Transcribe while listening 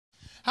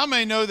How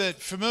many know that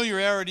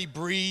familiarity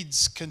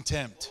breeds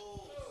contempt?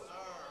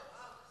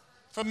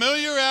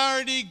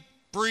 Familiarity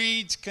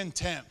breeds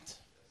contempt.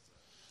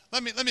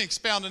 Let me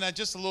expound on that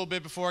just a little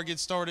bit before I get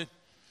started.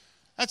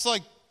 That's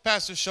like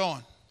Pastor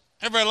Sean.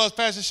 Everybody loves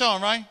Pastor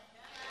Sean, right?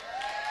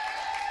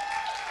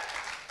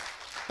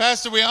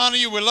 Pastor, we honor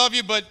you, we love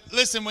you, but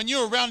listen, when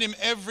you're around him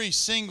every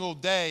single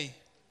day,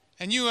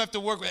 and you have to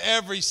work with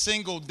every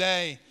single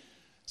day,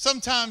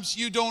 sometimes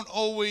you don't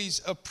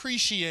always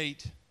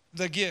appreciate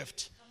the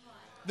gift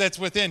that's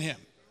within him.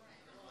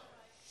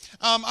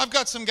 I've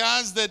got some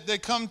guys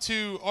that come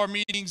to our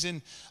meetings,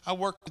 and I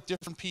work with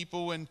different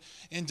people in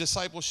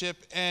discipleship,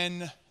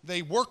 and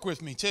they work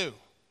with me too.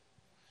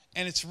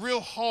 And it's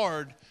real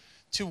hard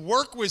to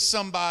work with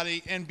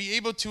somebody and be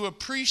able to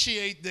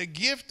appreciate the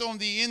gift on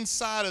the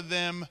inside of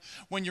them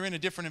when you're in a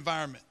different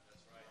environment.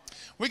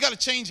 We got to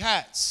change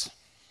hats.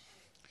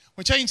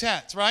 We change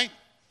hats, right?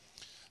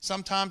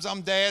 Sometimes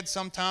I'm dad,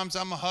 sometimes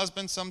I'm a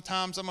husband,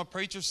 sometimes I'm a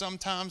preacher,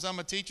 sometimes I'm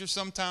a teacher,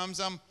 sometimes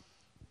I'm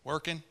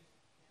working.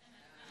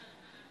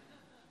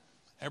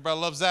 Everybody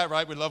loves that,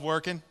 right? We love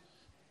working.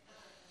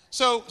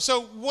 So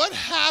what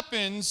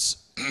happens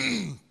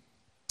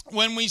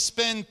when we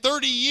spend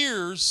 30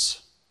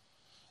 years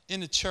in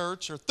the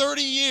church or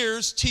 30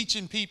 years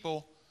teaching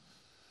people,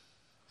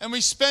 and we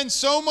spend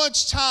so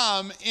much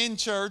time in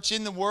church,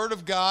 in the Word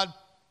of God,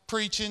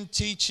 preaching,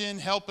 teaching,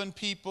 helping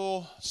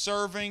people,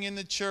 serving in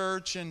the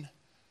church, and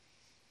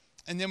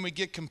then we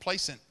get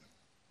complacent?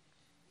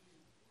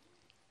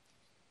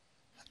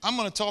 I'm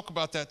going to talk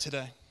about that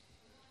today.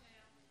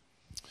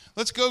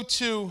 Let's go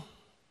to,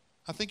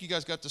 I think you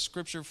guys got the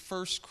scripture,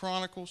 1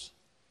 Chronicles.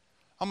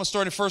 I'm going to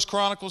start in 1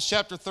 Chronicles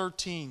chapter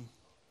 13.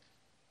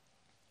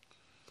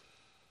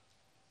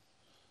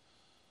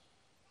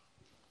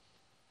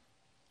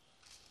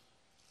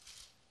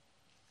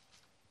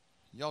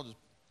 Y'all just,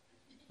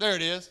 there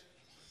it is.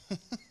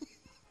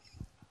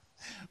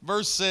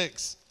 Verse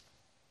 6.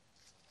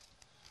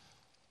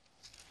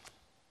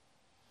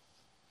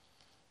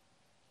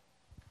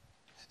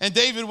 And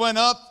David went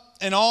up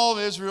and all of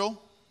Israel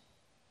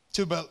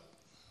to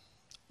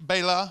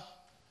Bela,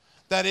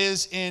 that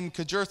is in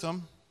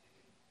Kajirtham.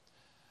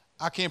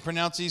 I can't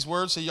pronounce these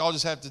words, so y'all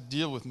just have to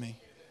deal with me.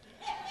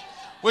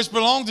 Which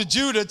belonged to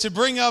Judah, to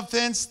bring up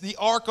thence the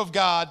ark of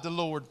God, the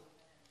Lord,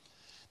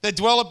 that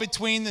dwelleth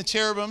between the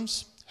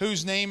cherubims,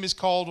 whose name is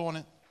called on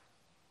it.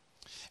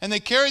 And they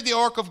carried the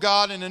ark of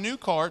God in a new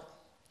cart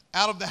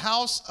out of the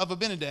house of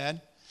Abinadab,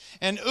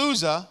 and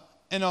Uzzah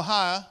and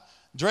Ahiah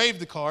drave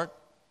the cart.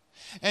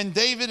 And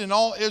David and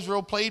all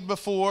Israel played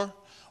before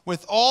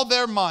with all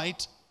their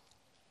might,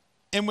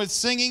 and with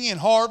singing and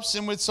harps,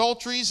 and with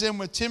psalteries, and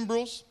with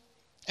timbrels,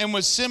 and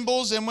with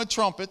cymbals, and with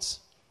trumpets.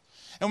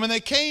 And when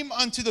they came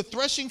unto the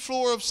threshing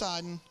floor of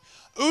Sidon,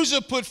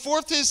 Uzzah put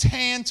forth his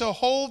hand to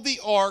hold the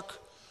ark,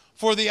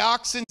 for the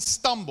oxen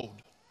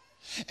stumbled.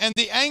 And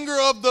the anger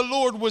of the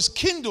Lord was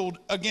kindled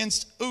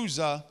against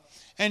Uzzah,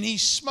 and he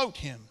smote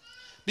him,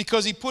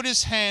 because he put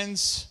his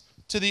hands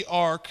to the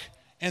ark,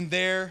 and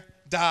there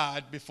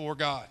died before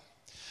God.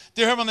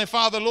 Dear Heavenly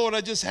Father, Lord,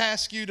 I just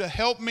ask you to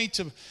help me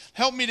to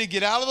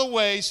get out of the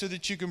way so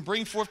that you can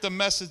bring forth the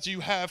message you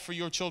have for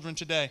your children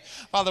today.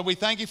 Father, we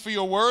thank you for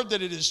your word,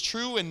 that it is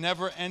true and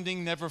never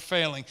ending, never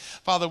failing.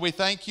 Father, we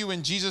thank you.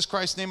 In Jesus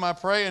Christ's name I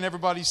pray. And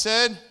everybody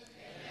said? Amen.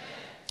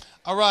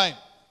 All right.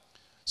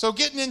 So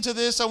getting into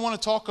this, I want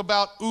to talk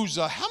about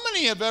Uzzah. How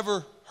many have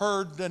ever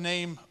heard the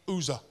name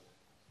Uzzah?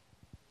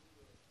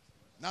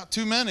 Not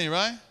too many,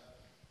 right?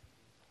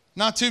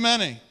 Not too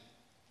many.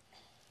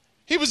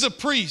 He was a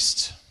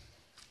priest.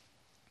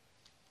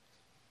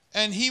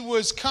 And he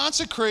was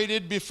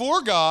consecrated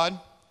before God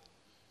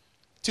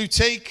to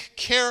take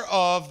care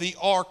of the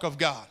ark of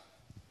God.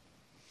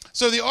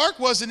 So the ark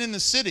wasn't in the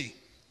city.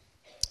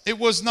 It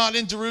was not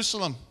in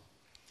Jerusalem.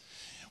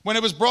 When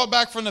it was brought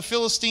back from the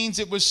Philistines,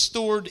 it was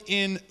stored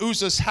in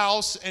Uzzah's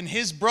house and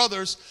his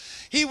brothers.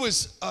 He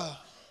was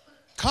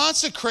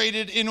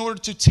consecrated in order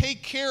to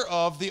take care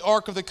of the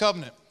Ark of the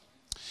Covenant.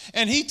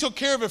 And he took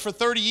care of it for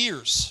 30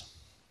 years.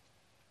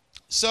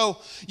 So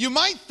you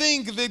might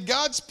think that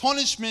God's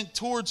punishment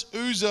towards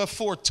Uzzah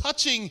for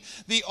touching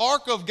the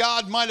ark of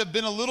God might have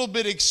been a little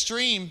bit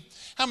extreme.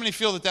 How many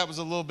feel that that was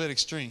a little bit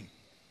extreme?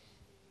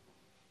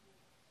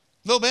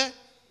 A little bit?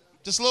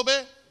 Just a little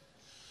bit?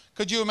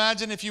 Could you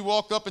imagine if you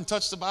walked up and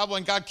touched the Bible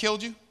and God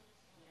killed you?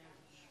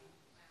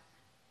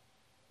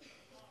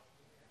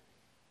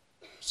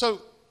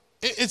 So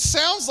it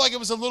sounds like it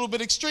was a little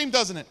bit extreme,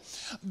 doesn't it?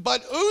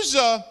 But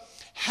Uzzah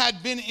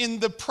had been in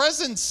the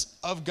presence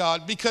of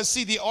God, because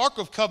see, the Ark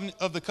of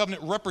the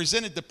Covenant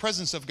represented the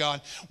presence of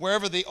God.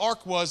 Wherever the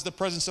Ark was, the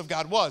presence of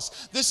God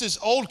was. This is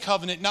Old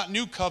Covenant, not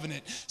New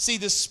Covenant. See,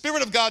 the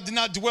Spirit of God did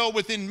not dwell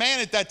within man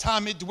at that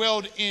time. It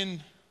dwelled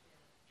in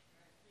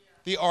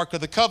the Ark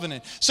of the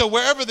Covenant. So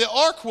wherever the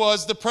Ark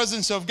was, the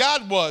presence of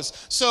God was.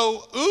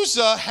 So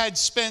Uzzah had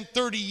spent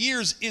 30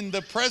 years in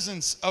the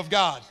presence of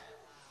God.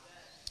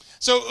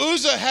 So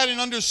Uzzah had an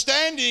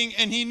understanding,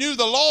 and he knew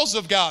the laws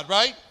of God,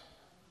 right?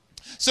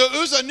 So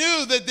Uzzah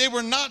knew that they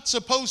were not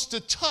supposed to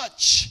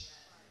touch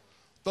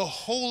the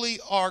holy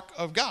ark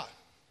of God.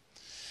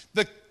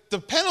 The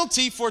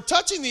penalty for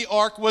touching the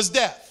ark was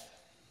death.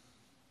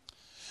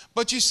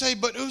 But you say,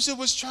 but Uzzah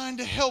was trying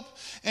to help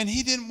and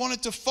he didn't want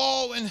it to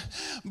fall.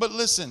 But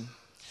listen,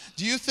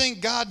 do you think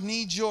God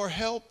needs your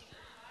help?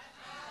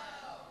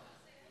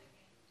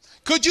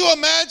 Could you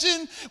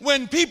imagine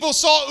when people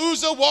saw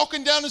Uzzah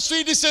walking down the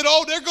street, they said,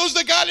 oh, there goes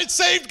the guy that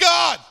saved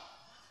God.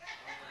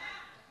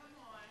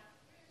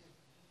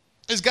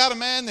 Is God a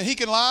man that he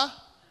can lie?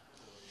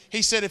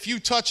 He said, if you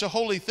touch a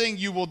holy thing,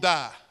 you will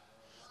die.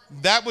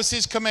 That was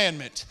his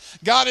commandment.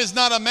 God is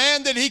not a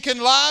man that he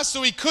can lie,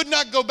 so he could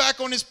not go back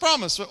on his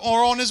promise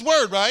or on his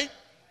word, right?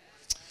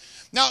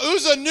 Now,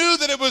 Uzzah knew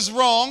that it was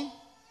wrong,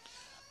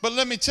 but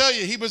let me tell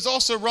you, he was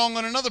also wrong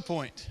on another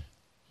point.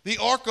 The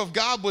ark of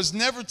God was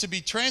never to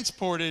be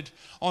transported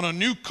on a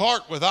new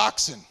cart with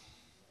oxen.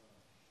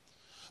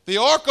 The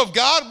ark of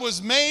God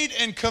was made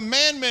in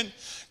commandment.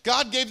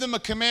 God gave them a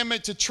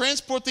commandment to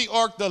transport the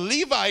ark. The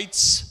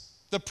Levites,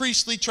 the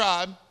priestly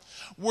tribe,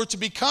 were to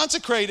be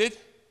consecrated,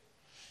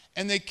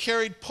 and they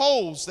carried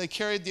poles. They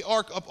carried the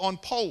ark up on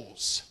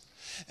poles,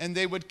 and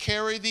they would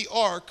carry the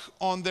ark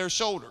on their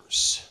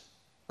shoulders,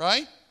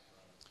 right?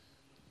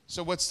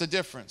 So what's the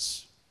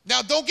difference?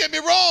 Now, don't get me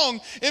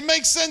wrong. It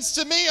makes sense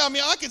to me. I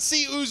mean, I can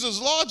see Uzzah's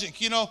logic.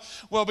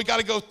 Well, we got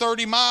to go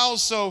 30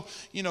 miles, so,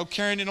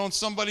 carrying it on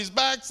somebody's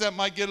backs, that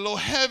might get a little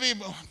heavy.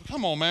 But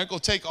come on, man, it's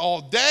going to take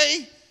all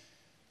day.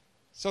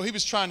 So he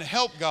was trying to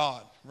help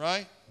God,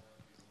 right?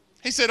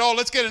 He said, oh,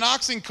 let's get an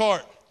oxen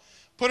cart.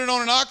 Put it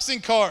on an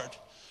oxen cart.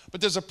 But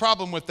there's a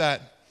problem with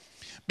that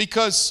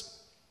because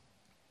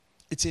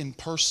it's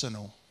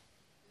impersonal.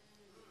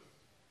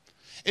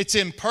 It's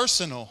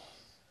impersonal.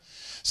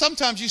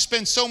 Sometimes you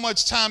spend so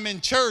much time in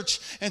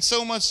church and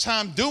so much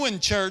time doing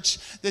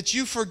church that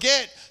you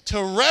forget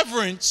to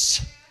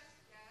reverence.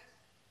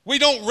 We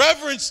don't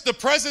reverence the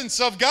presence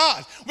of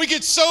God. We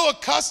get so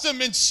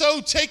accustomed and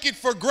so take it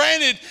for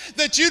granted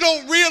that you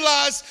don't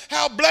realize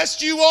how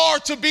blessed you are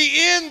to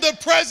be in the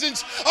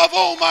presence of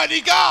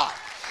Almighty God.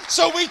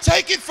 So we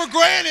take it for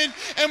granted,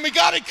 and we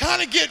got to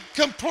kind of get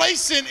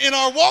complacent in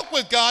our walk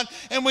with God,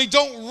 and we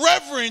don't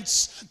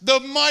reverence the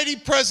mighty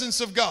presence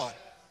of God.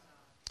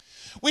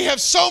 We have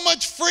so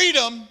much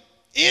freedom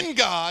in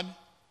God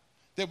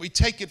that we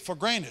take it for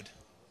granted.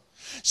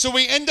 So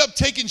we end up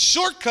taking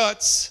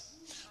shortcuts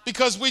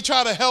because we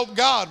try to help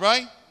God,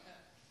 right?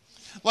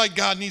 Like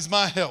God needs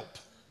my help.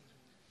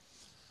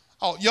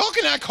 Oh, y'all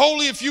can act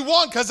holy if you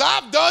want because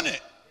I've done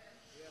it.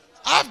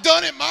 I've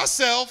done it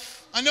myself.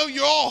 I know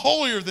you're all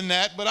holier than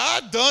that, but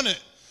I've done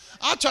it.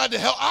 I tried to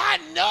help. I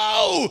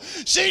know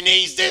she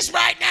needs this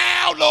right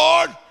now,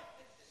 Lord.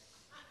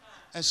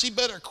 And she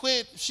better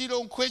quit. If she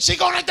don't quit, she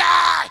gonna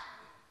die.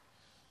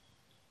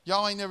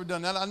 Y'all ain't never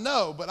done that. I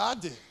know, but I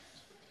did.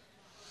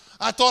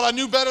 I thought I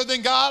knew better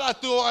than God.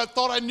 I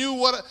thought I knew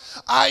what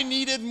I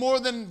needed more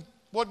than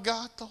what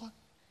God thought.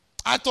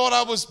 I thought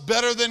I was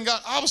better than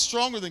God. I was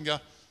stronger than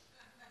God.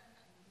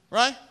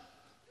 Right?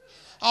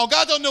 Oh,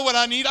 God don't know what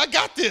I need. I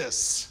got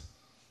this.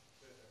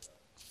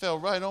 Fell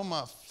right on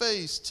my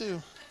face,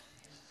 too.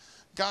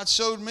 God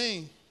showed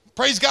me.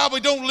 Praise God,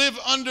 we don't live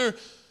under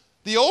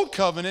the old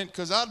covenant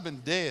because I'd have been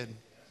dead.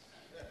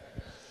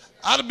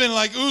 I'd have been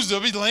like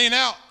Uzzah, be laying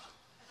out.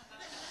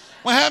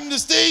 What happened to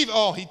Steve?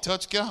 Oh, he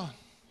touched God.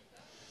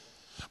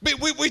 But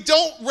we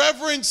don't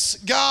reverence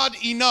God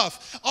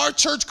enough. Our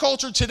church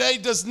culture today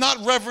does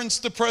not reverence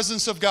the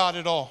presence of God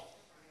at all.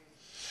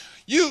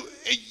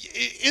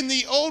 In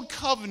the old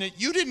covenant,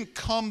 you didn't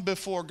come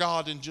before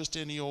God in just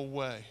any old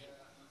way.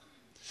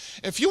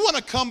 If you want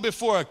to come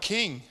before a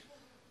king,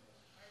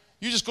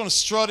 you're just going to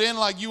strut in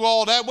like you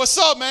all that. What's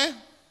up, man?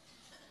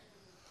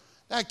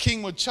 That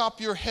king would chop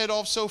your head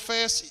off so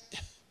fast,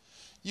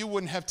 you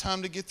wouldn't have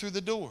time to get through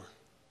the door.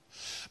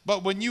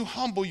 But when you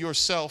humble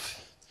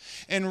yourself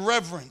and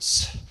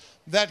reverence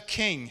that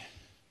king,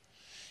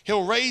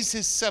 he'll raise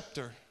his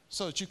scepter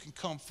so that you can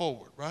come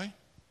forward, right?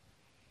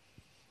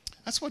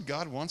 That's what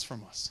God wants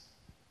from us.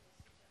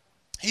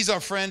 He's our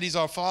friend. He's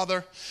our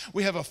Father.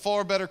 We have a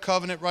far better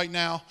covenant right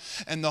now,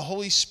 and the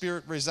Holy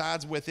Spirit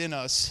resides within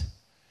us,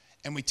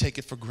 and we take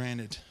it for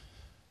granted.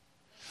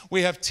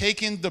 We have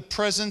taken the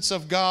presence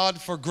of God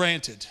for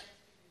granted.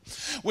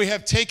 We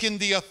have taken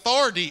the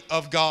authority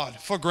of God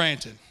for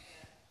granted.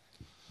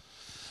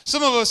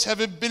 Some of us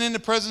have been in the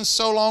presence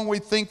so long we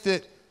think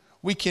that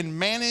we can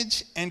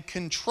manage and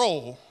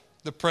control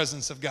the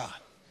presence of God.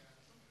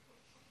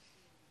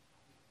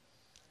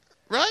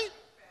 Right?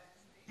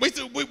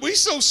 We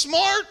so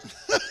smart,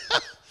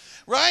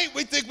 right?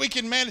 We think we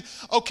can manage.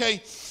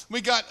 Okay,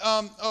 we got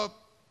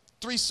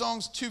 3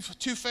 songs, too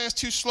fast,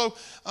 too slow.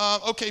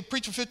 Okay,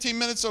 preach for 15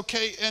 minutes.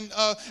 Okay, and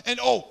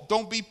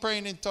don't be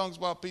praying in tongues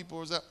while people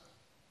are out.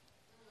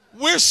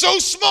 We're so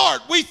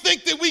smart. We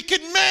think that we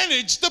can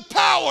manage the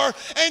power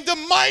and the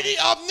mighty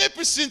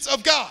omnipotence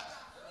of God.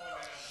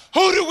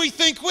 Who do we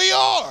think we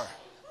are?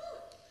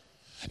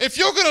 If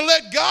you're going to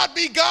let God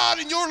be God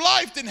in your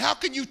life, then how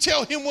can you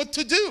tell him what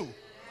to do?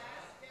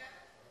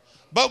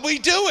 But we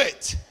do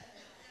it.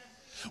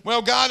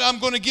 Well, God, I'm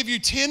going to give you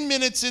 10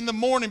 minutes in the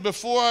morning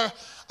before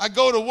I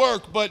go to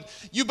work, but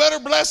you better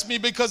bless me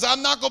because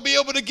I'm not going to be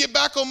able to get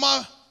back on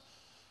my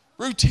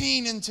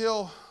routine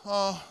until,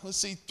 let's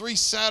see, 3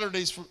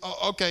 Saturdays.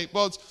 Okay,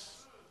 well,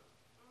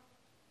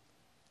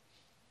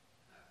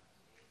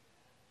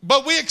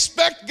 but we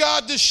expect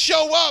God to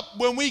show up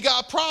when we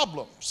got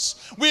problems.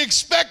 We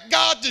expect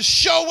God to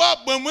show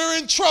up when we're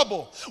in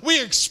trouble.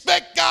 We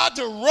expect God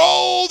to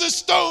roll the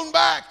stone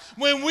back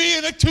when we're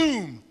in a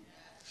tomb.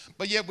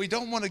 But yet we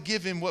don't want to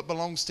give him what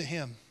belongs to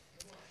him.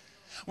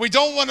 We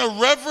don't want to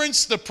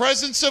reverence the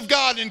presence of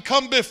God and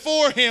come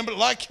before him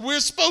like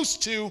we're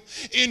supposed to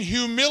in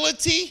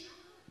humility.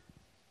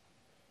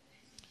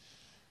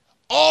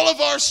 All of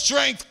our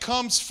strength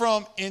comes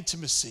from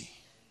intimacy.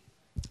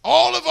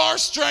 All of our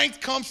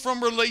strength comes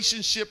from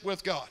relationship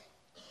with God.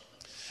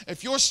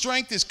 If your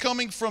strength is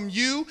coming from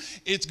you,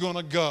 it's going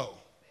to go.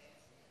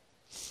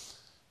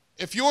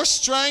 If your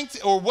strength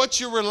or what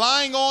you're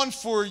relying on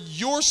for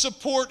your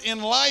support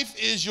in life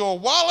is your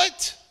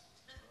wallet,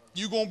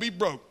 you're going to be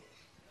broke.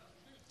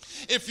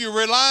 If you're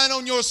relying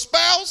on your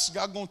spouse,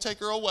 God's going to take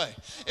her away.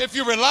 If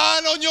you're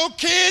relying on your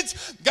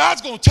kids,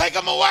 God's going to take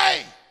them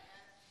away.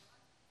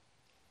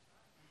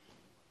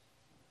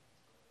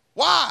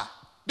 Why?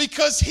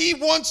 Because he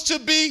wants to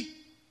be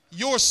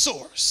your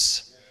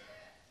source.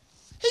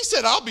 He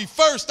said, I'll be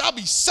first. I'll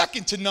be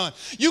second to none.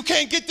 You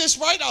can't get this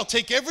right. I'll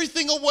take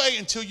everything away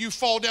until you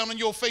fall down on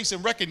your face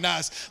and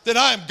recognize that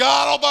I am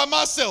God all by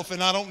myself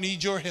and I don't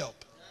need your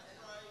help.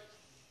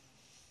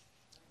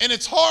 And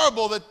it's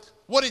horrible that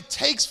what it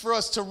takes for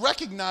us to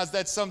recognize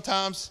that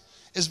sometimes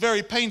is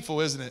very painful,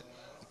 isn't it?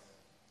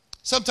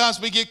 Sometimes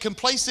we get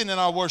complacent in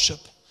our worship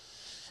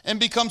and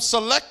become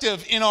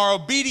selective in our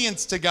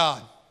obedience to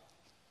God.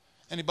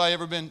 Anybody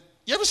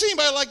you ever seen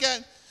anybody like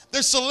that?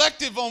 They're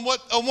selective on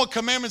what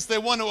commandments they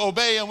want to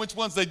obey and which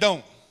ones they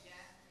don't.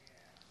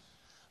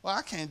 Well,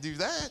 I can't do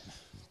that.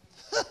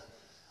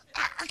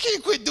 I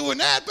can't quit doing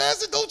that,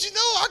 Pastor. Don't you know?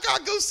 I got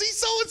to go see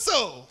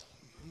so-and-so.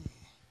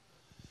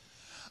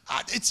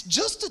 It's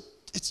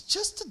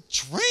just a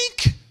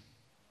drink.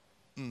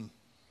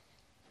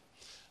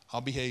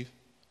 I'll behave.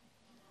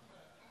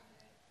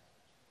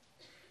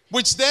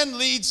 Which then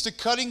leads to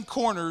cutting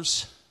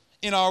corners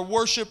in our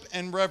worship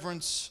and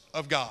reverence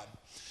of God.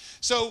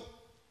 So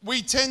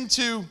we tend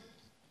to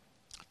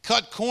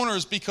cut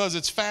corners because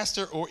it's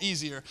faster or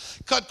easier.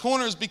 Cut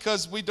corners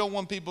because we don't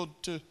want people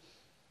to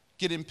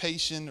get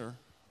impatient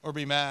or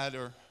be mad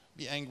or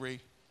be angry.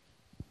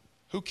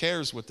 Who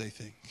cares what they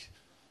think?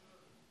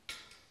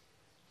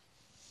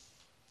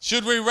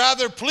 Should we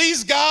rather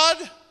please God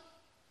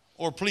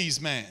or please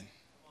man?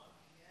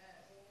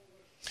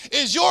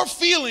 Is your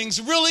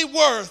feelings really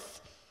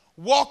worth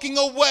walking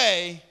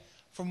away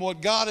from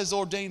what God has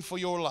ordained for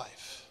your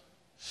life?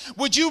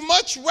 Would you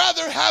much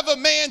rather have a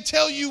man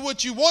tell you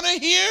what you want to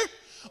hear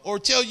or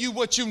tell you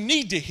what you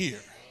need to hear?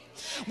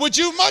 Would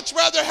you much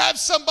rather have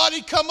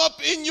somebody come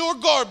up in your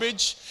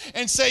garbage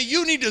and say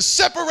you need to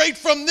separate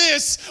from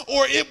this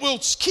or it will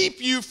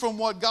keep you from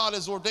what God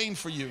has ordained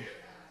for you?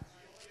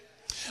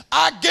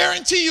 I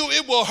guarantee you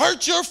it will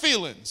hurt your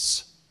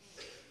feelings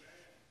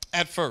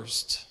at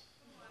first.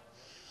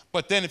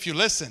 But then if you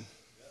listen,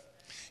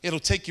 it'll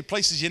take you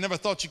places you never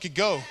thought you could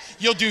go.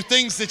 You'll do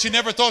things that you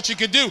never thought you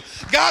could do.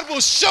 God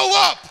will show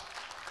up.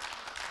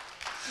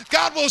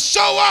 God will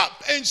show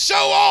up and show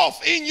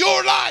off in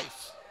your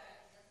life.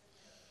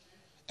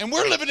 And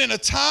we're living in a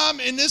time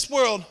in this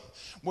world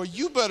where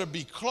you better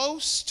be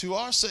close to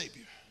our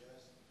Savior.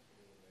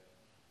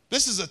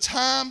 This is a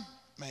time,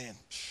 man,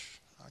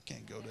 I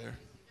can't go there.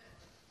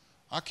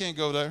 I can't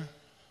go there.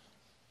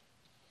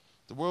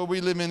 The world we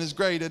live in is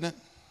great, isn't it?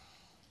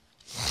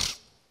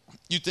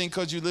 You think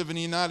because you live in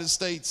the United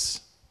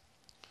States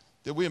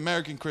that we're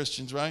American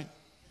Christians, right?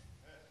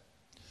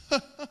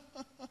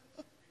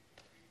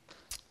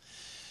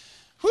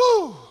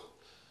 Whew.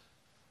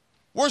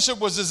 Worship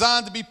was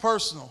designed to be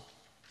personal.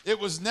 It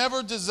was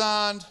never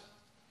designed,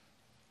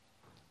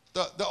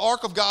 the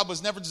ark of God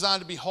was never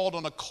designed to be hauled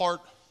on a cart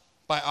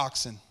by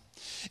oxen.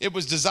 It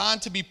was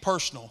designed to be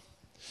personal.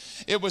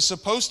 It was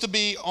supposed to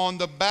be on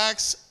the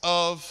backs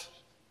of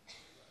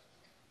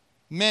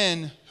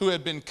men who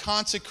had been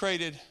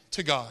consecrated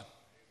to God.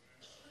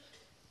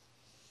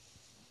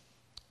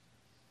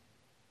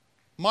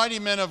 Mighty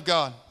men of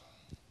God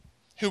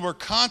who were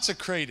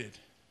consecrated.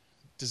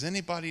 Does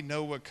anybody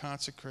know what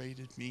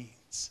consecrated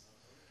means?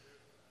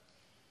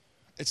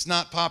 It's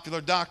not popular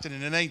doctrine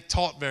and it ain't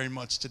taught very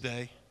much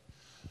today.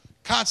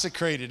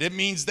 Consecrated, it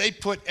means they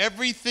put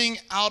everything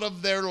out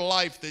of their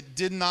life that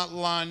did not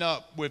line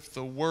up with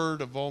the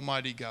word of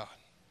Almighty God.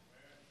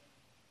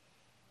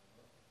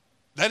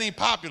 That ain't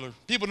popular.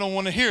 People don't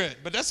want to hear it,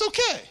 but that's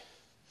okay.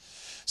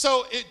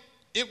 So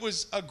it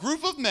was a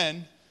group of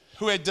men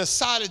who had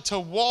decided to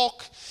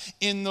walk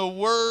in the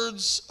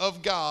words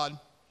of God,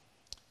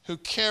 who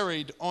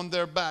carried on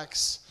their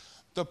backs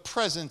the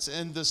presence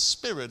and the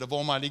spirit of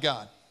Almighty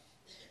God.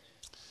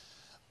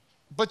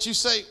 But you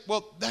say,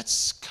 well,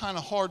 that's kind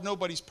of hard.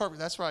 Nobody's perfect.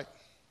 That's right.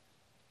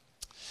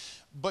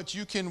 But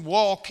you can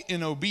walk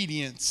in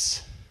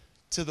obedience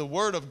to the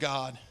word of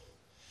God.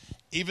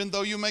 Even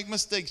though you make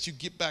mistakes, you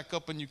get back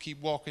up and you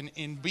keep walking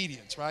in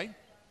obedience, right?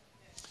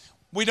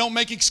 We don't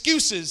make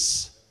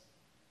excuses.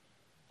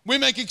 We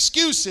make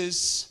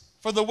excuses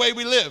for the way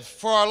we live,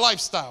 for our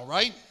lifestyle,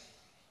 right?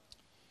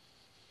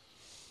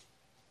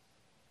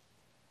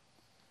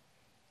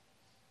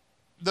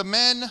 The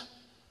men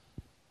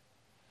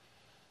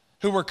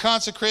who were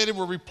consecrated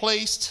were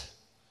replaced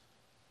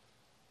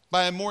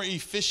by a more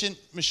efficient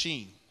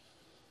machine.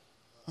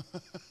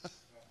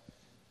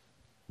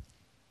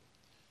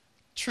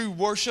 True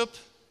worship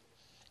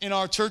in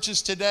our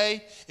churches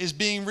today is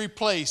being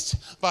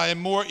replaced by a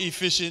more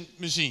efficient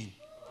machine.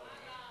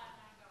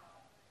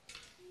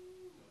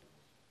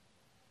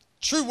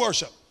 True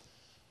worship.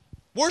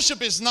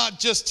 Worship is not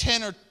just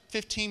 10 or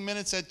 15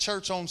 minutes at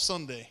church on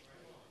Sunday.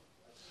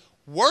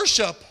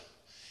 Worship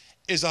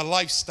is a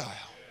lifestyle.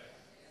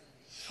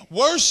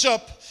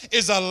 Worship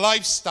is a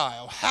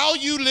lifestyle, how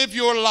you live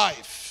your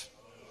life.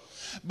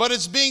 But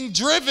it's being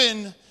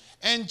driven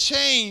and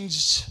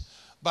changed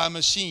by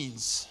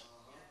machines.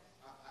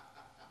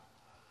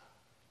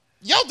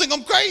 Y'all think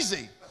I'm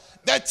crazy.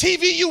 That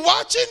TV you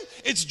watching,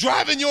 it's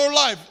driving your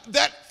life.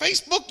 That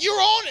Facebook you're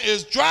on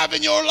is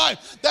driving your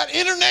life. That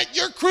internet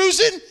you're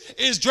cruising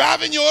is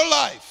driving your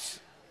life.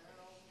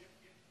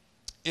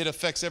 It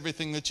affects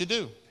everything that you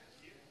do.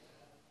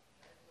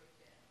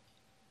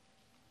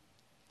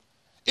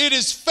 It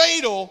is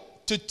fatal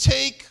to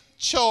take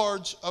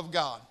charge of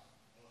God.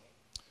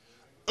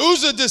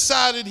 Uzzah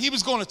decided he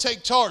was going to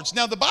take charge.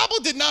 Now, the Bible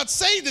did not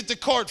say that the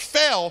cart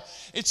fell.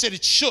 It said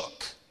it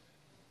shook.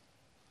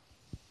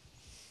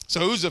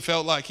 So Uzzah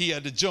felt like he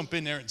had to jump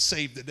in there and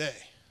save the day.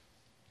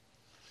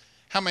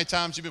 How many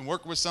times you've been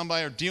working with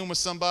somebody or dealing with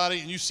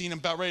somebody and you've seen them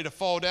about ready to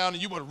fall down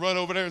and you want to run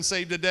over there and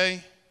save the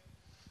day?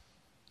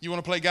 You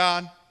want to play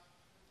God?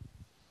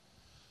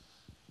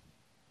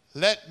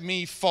 Let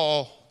me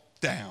fall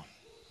down.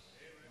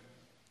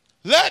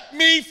 Let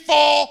me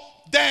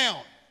fall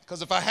down.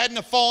 Because if I hadn't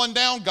have fallen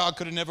down, God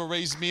could have never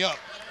raised me up.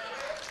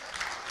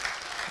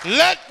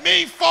 Let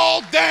me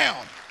fall down.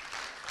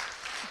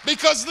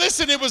 Because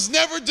listen, it was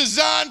never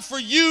designed for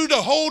you to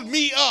hold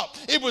me up.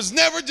 It was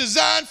never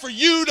designed for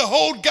you to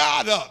hold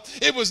God up.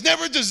 It was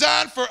never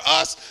designed for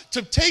us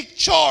to take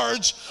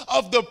charge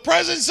of the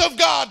presence of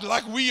God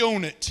like we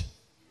own it.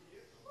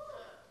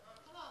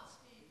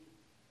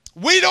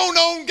 We don't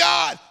own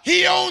God.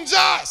 He owns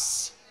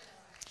us.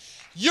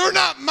 You're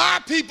not my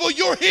people,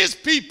 you're his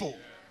people.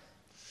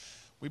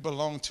 We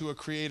belong to a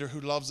creator who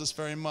loves us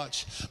very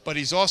much, but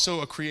he's also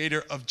a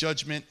creator of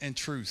judgment and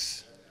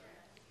truth.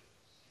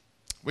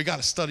 We got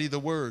to study the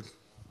word.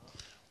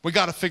 We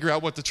got to figure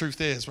out what the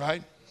truth is,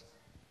 right?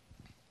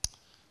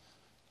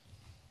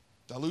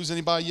 Did I lose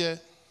anybody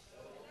yet?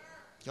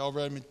 Y'all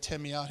ready to tell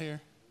me out here?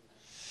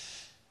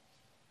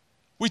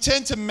 We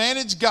tend to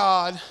manage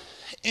God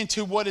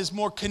into what is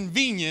more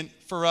convenient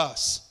for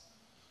us.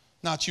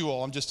 Not you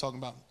all, I'm just talking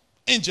about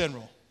in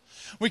general.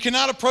 We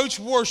cannot approach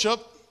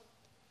worship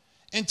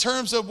in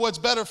terms of what's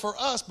better for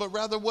us, but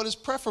rather what is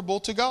preferable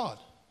to God.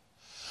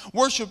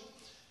 Worship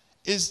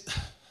is,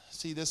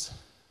 see this?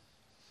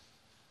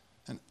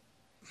 And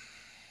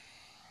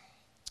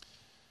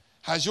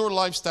has your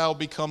lifestyle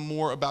become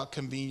more about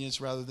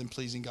convenience rather than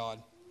pleasing God?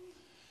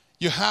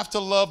 You have to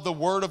love the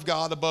word of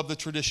God above the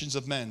traditions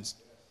of men.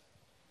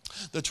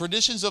 The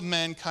traditions of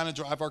men kind of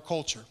drive our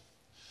culture.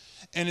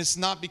 And it's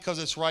not because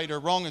it's right or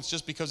wrong, it's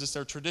just because it's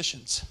their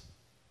traditions.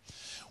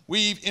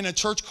 In a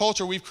church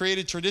culture, we've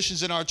created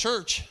traditions in our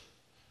church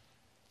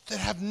that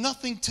have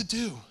nothing to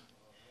do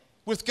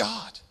with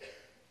God.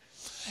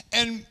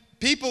 And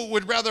people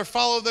would rather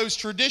follow those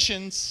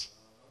traditions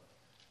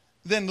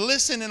than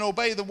listen and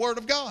obey the word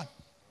of God.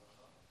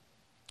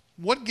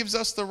 What gives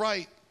us the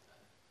right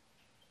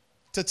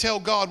to tell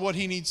God what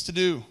he needs to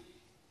do?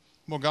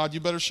 Well, God,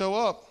 you better show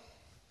up.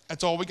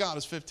 That's all we got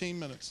is 15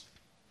 minutes.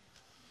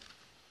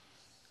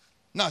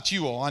 Not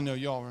you all. I know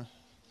y'all are.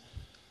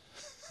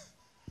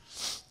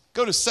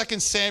 Go to 2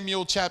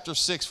 Samuel chapter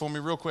 6 for me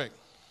real quick.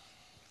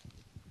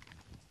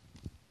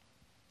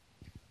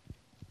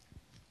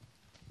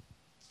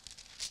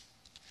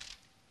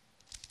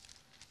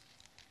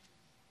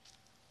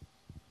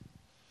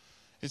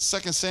 It's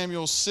 2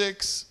 Samuel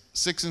 6,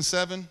 6 and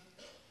 7.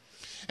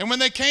 And when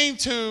they came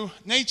to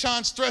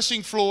Nachon's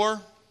threshing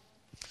floor,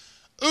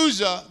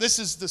 Uzzah, this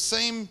is the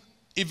same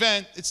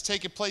event. It's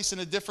taking place in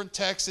a different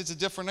text. It's a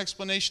different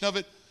explanation of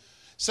it.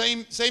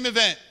 Same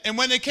event. And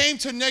when they came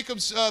to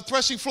Nachon's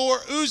threshing floor,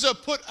 Uzzah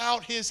put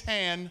out his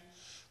hand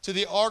to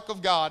the ark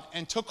of God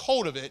and took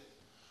hold of it,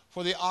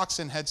 for the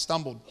oxen had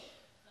stumbled.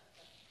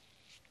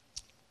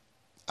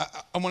 I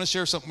want to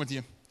share something with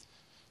you.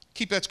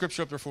 Keep that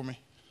scripture up there for me.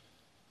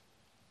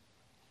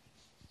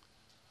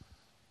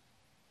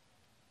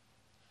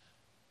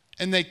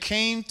 And they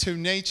came to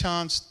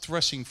Nachon's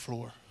threshing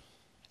floor.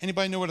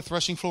 Anybody know what a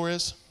threshing floor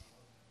is?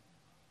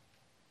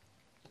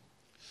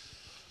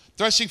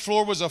 Threshing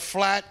floor was a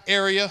flat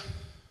area,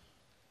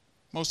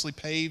 mostly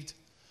paved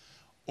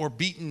or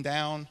beaten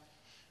down,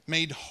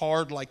 made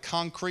hard like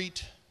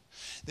concrete.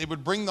 They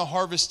would bring the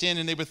harvest in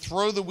and they would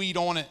throw the wheat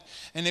on it,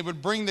 and they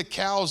would bring the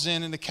cows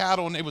in and the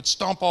cattle and they would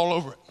stomp all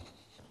over it.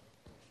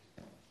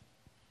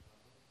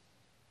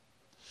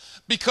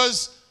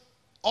 Because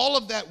all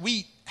of that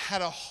wheat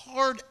had a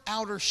hard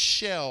outer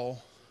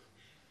shell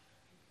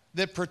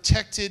that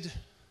protected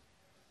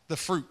the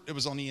fruit that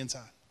was on the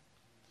inside.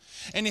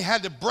 And he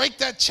had to break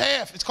that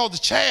chaff. It's called the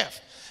chaff.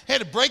 He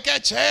had to break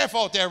that chaff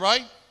out there,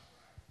 right?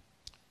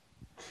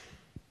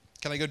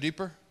 Can I go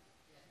deeper?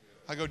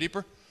 I go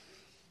deeper?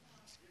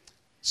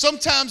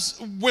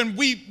 Sometimes when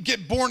we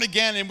get born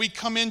again and we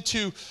come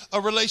into a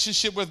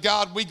relationship with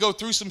God, we go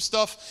through some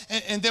stuff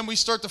and then we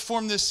start to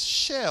form this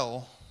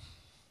shell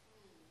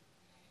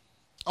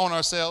on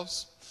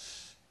ourselves,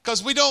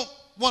 because we don't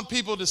want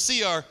people to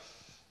see our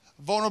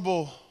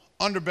vulnerable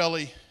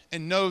underbelly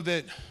and know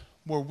that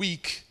we're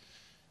weak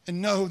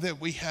and know that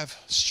we have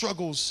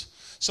struggles.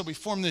 So we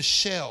form this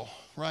shell,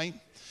 right?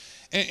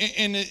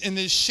 And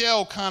this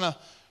shell kind of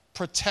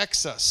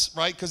protects us,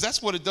 right? Because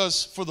that's what it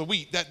does for the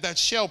wheat. That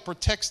shell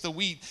protects the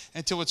wheat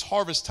until it's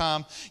harvest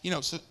time.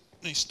 So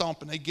they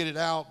stomp and they get it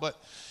out. But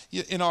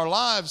in our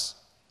lives,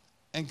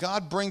 and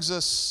God brings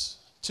us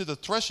to the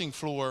threshing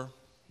floor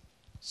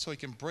so he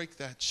can break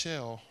that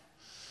shell,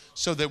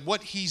 so that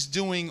what he's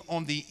doing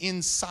on the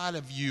inside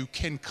of you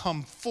can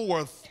come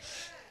forth.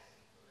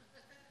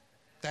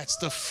 That's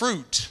the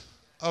fruit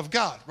of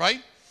God,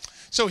 right?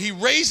 So he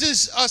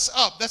raises us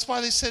up. That's why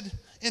they said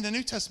in the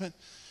New Testament,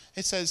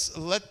 it says,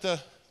 let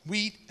the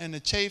wheat and the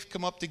chaff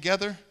come up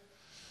together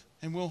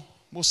and we'll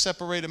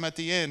separate them at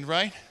the end,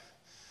 right?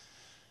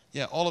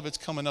 Yeah, all of it's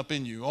coming up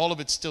in you. All of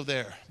it's still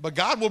there. But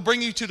God will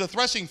bring you to the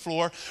threshing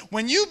floor.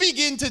 When you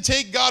begin to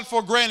take God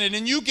for granted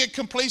and you get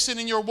complacent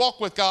in your walk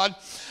with God,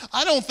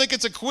 I don't think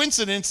it's a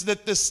coincidence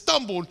that this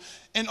stumbled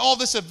and all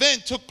this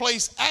event took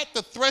place at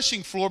the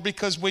threshing floor,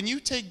 because when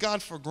you take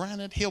God for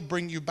granted, he'll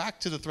bring you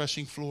back to the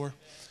threshing floor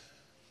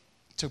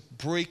to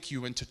break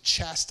you and to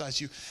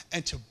chastise you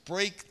and to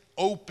break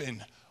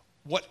open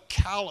what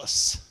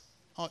callous.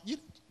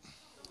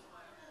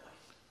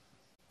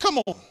 Come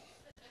on.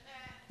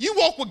 You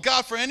walk with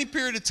God for any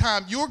period of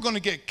time, you're going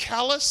to get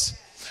callous.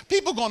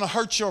 People are going to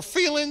hurt your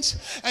feelings,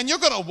 and you're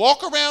going to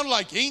walk around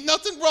like ain't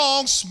nothing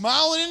wrong,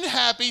 smiling and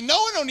happy,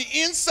 knowing on the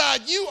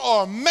inside you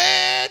are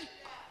mad,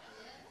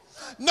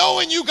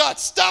 knowing you got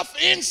stuff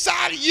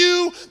inside of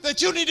you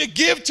that you need to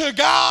give to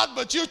God,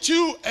 but you're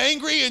too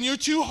angry and you're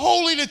too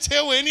holy to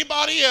tell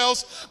anybody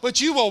else,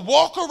 but you will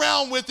walk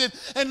around with it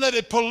and let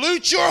it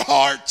pollute your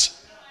heart.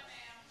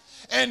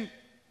 And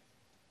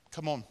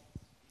come on,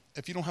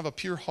 if you don't have a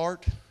pure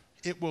heart,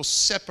 it will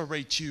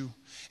separate you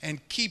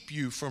and keep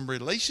you from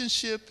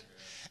relationship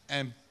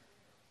and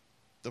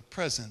the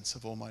presence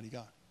of Almighty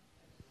God.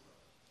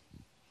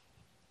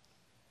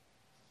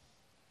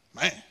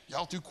 Man,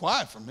 y'all too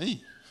quiet for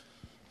me.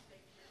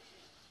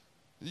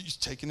 You're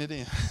just taking it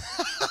in.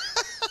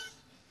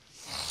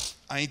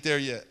 I ain't there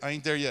yet. I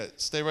ain't there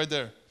yet. Stay right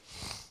there.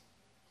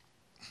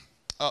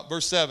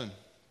 Verse 7.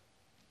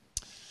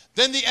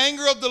 Then the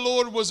anger of the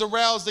Lord was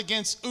aroused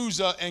against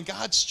Uzzah, and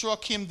God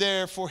struck him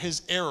there for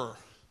his error.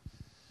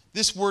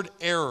 This word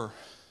error,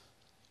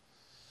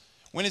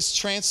 when it's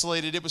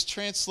translated, it was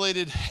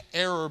translated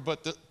error,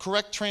 but the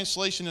correct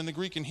translation in the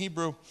Greek and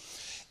Hebrew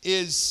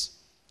is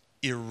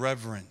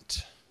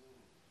irreverent.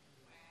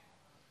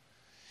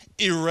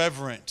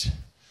 Irreverent.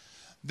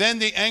 Then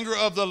the anger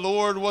of the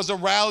Lord was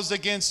aroused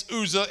against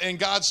Uzzah, and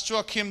God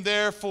struck him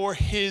there for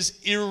his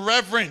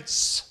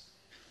irreverence.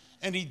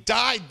 And he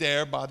died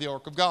there by the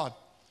ark of God.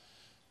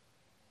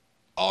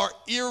 Our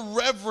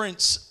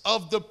irreverence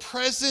of the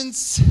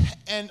presence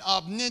and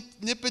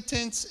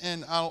omnipotence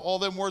and all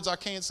them words I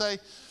can't say.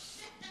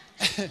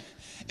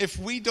 If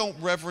we don't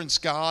reverence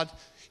God,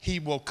 he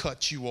will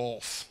cut you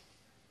off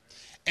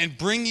and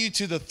bring you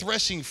to the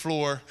threshing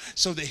floor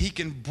so that he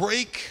can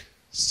break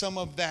some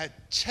of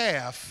that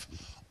chaff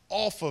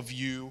off of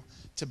you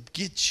to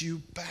get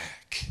you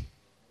back.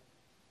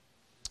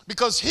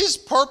 Because his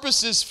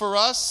purposes for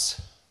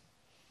us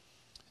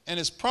and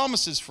his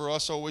promises for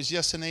us are always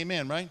yes and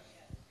amen, right?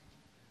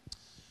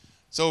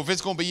 So if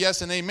it's going to be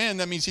yes and amen,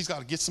 that means he's got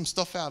to get some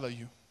stuff out of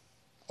you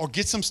or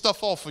get some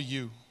stuff off of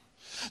you.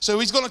 So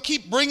he's going to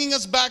keep bringing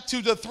us back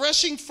to the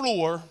threshing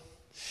floor,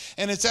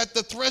 and it's at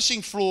the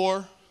threshing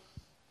floor.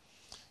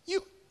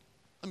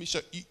 Let me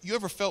show you. You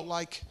ever felt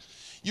like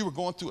you were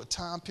going through a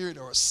time period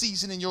or a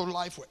season in your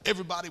life where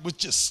everybody was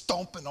just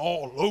stomping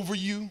all over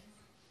you?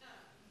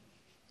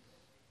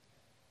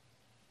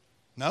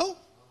 No?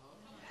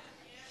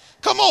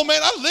 Come on, man.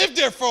 I lived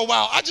there for a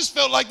while. I just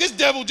felt like this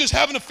devil just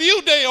having a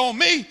field day on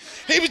me.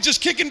 He was just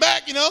kicking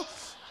back, you know.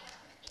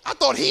 I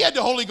thought he had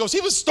the Holy Ghost.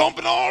 He was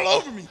stomping all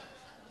over me.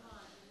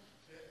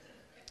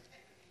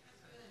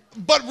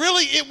 But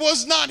really, it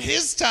was not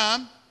his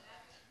time.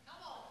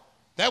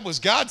 That was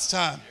God's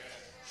time.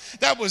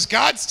 That was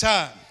God's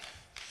time.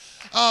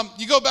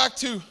 You go back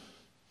to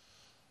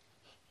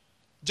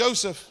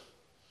Joseph.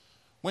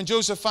 When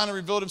Joseph finally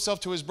revealed himself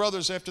to his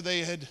brothers after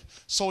they had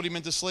sold him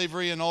into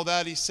slavery and all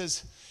that,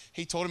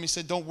 he told him,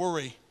 don't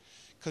worry.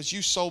 because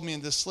you sold me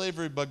into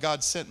slavery, but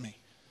God sent me.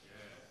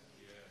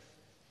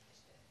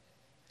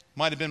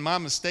 Might have been my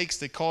mistakes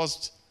that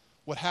caused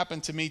what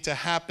happened to me to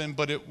happen,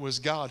 but it was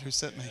God who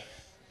sent me.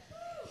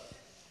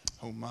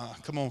 Oh my,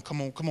 come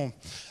on.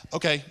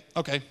 Okay.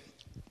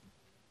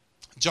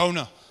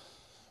 Jonah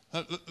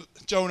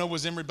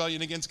was in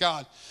rebellion against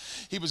God.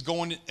 He was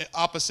going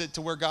opposite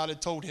to where God had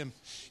told him.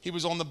 He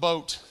was on the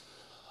boat.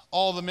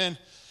 All the men,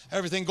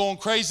 everything going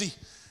crazy.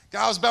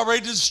 God was about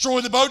ready to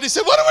destroy the boat. They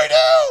said, what do we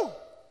do?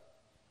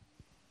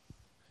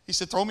 He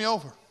said, throw me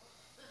over.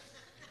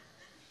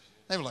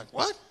 They were like,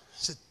 what?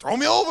 He said, throw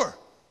me over.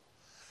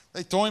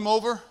 They threw him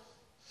over,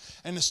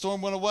 and the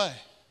storm went away.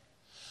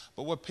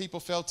 But what people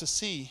failed to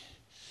see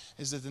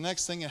is that the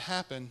next thing that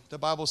happened, the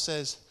Bible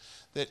says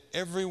that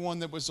everyone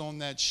that was on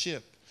that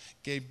ship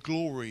gave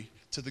glory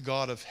to the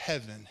God of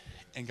heaven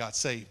and got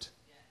saved.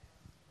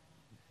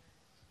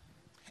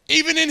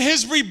 Even in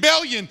his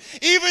rebellion,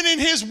 even in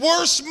his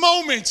worst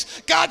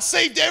moments, God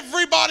saved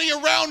everybody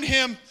around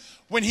him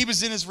when he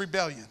was in his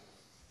rebellion.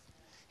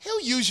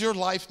 He'll use your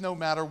life no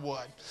matter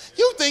what.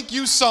 You think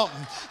you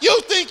something. You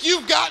think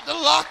you've got the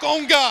lock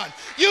on God.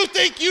 You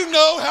think you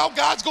know how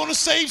God's going to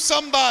save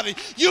somebody.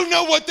 You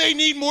know what they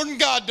need more than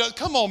God does.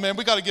 Come on, man.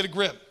 We got to get a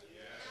grip.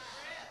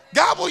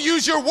 God will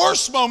use your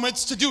worst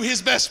moments to do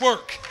his best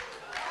work.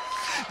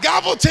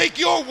 God will take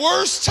your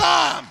worst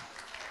time.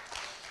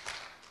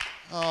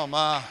 Oh,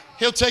 my.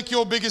 He'll take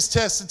your biggest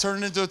test and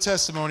turn it into a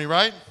testimony,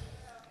 right?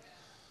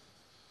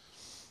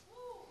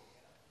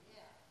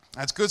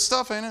 That's good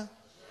stuff, ain't it?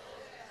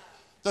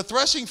 The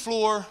threshing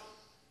floor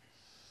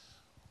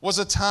was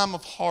a time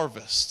of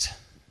harvest.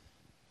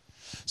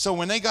 So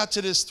when they got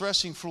to this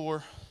threshing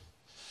floor,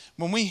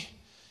 when we,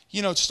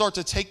 start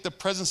to take the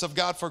presence of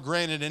God for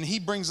granted and he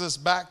brings us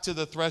back to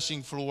the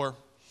threshing floor,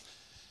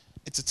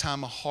 it's a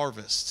time of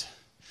harvest.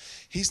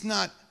 He's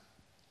not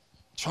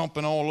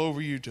tromping all over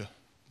you to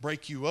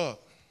break you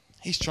up.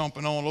 He's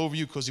tromping all over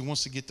you because he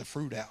wants to get the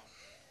fruit out.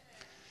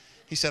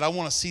 He said, I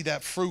want to see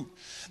that fruit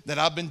that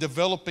I've been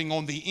developing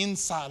on the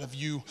inside of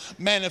you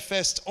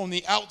manifest on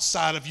the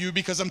outside of you,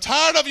 because I'm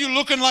tired of you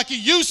looking like you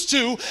used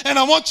to, and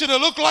I want you to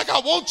look like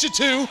I want you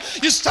to.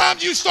 It's time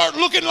you start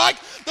looking like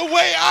the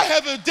way I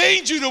have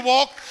ordained you to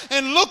walk,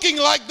 and looking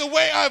like the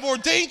way I've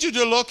ordained you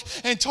to look,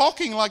 and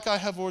talking like I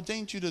have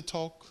ordained you to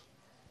talk.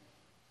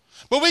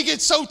 But we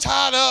get so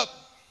tied up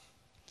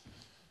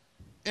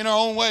in our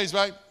own ways,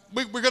 right?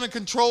 We're going to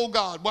control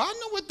God. Well, I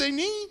know what they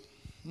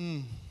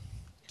need.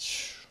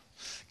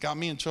 Got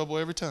me in trouble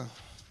every time.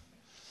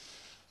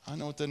 I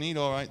know what they need,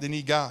 all right. They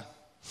need God.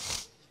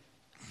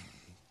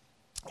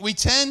 We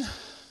tend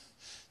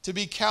to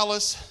be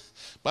callous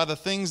by the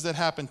things that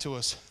happen to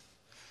us.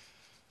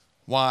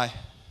 Why?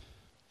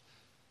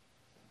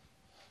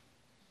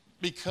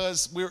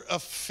 Because we're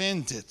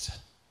offended.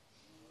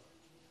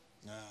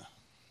 Nah.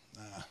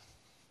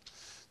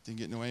 Didn't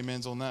get no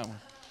amens on that one.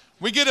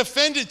 We get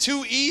offended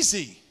too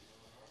easy.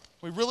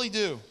 We really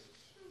do.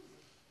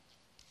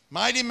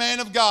 Mighty man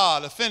of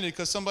God offended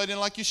because somebody didn't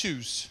like your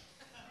shoes.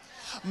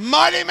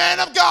 Mighty man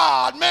of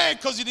God, man,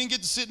 because he didn't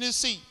get to sit in his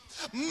seat.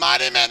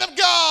 Mighty man of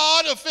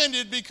God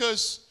offended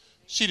because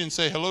she didn't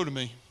say hello to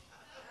me.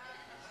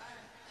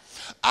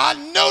 I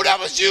know that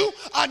was you.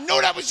 I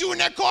know that was you in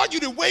that car. You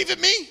didn't wave at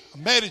me.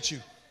 I'm mad at you.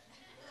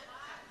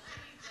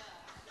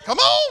 Come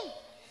on.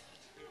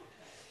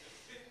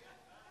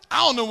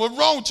 I don't know what's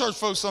wrong with church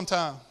folks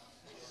sometimes.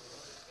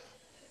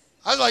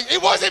 I was like,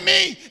 it wasn't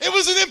me. It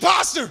was an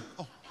imposter.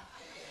 Oh.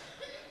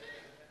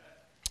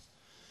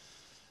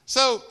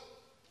 So,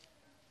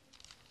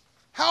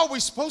 how are we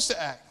supposed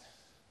to act?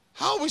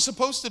 How are we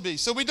supposed to be?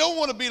 So we don't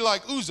want to be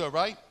like Uzzah,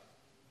 right?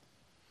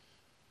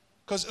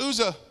 Because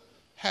Uzzah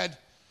had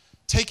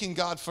taken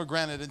God for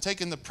granted and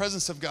taken the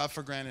presence of God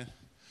for granted.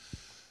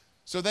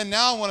 So then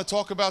now I want to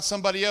talk about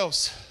somebody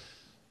else.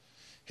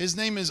 His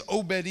name is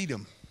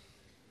Obed-Edom.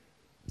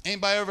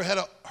 Anybody ever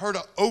heard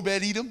of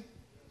Obed-Edom?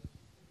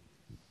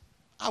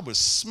 I would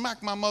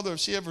smack my mother if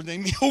she ever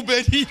named me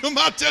Obed-Edom.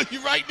 I'll tell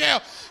you right now.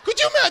 Could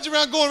you imagine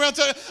going around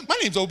telling my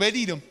name's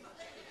Obed-Edom?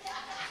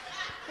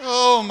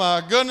 Oh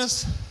my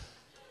goodness.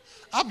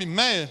 I'd be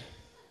mad.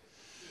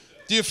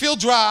 Do you feel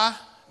dry?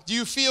 Do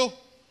you feel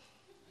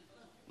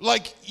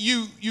like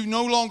you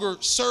no longer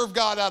serve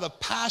God out of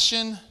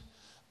passion,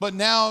 but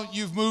now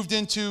you've moved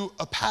into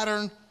a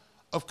pattern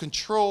of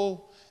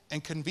control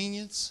and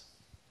convenience?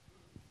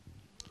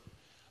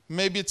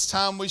 Maybe it's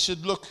time we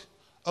should look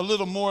a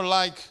little more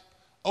like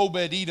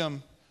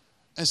Obed-Edom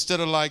instead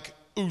of like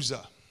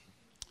Uzzah.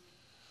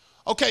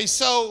 Okay,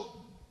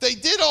 so they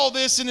did all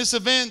this in this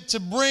event to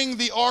bring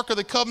the Ark of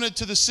the Covenant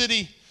to the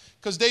city,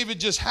 because David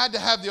just had to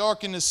have the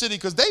Ark in the city,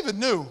 because David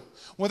knew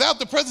without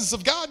the presence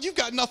of God, you've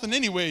got nothing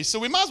anyway, so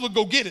we might as well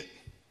go get it.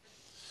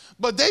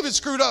 But David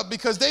screwed up,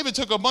 because David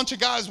took a bunch of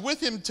guys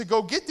with him to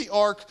go get the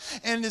Ark,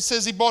 and it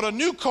says he bought a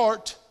new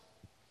cart.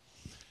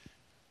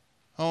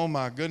 Oh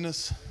my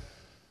goodness.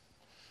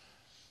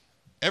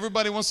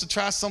 Everybody wants to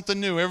try something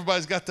new.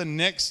 Everybody's got the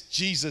next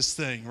Jesus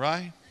thing,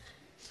 right?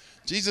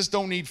 Jesus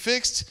don't need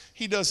fixed.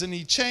 He doesn't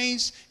need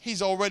changed.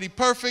 He's already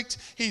perfect.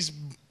 He's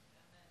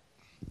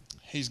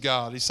He's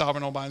God. He's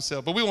sovereign all by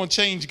himself. But we want to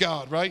change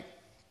God, right?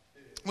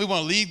 We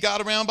want to lead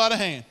God around by the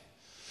hand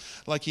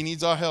like he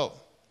needs our help.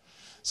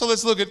 So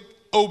let's look at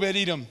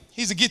Obed-Edom.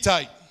 He's a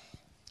Gittite.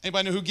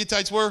 Anybody know who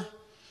Gittites were?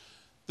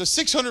 The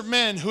 600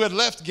 men who had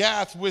left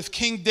Gath with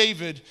King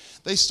David,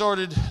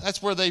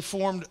 that's where they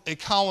formed a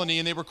colony,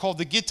 and they were called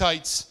the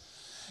Gittites.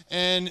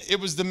 And it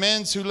was the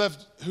men who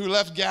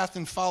left Gath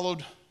and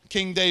followed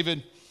King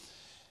David.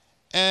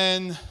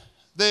 And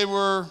they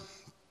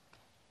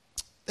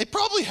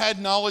probably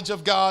had knowledge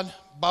of God.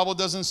 Bible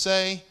doesn't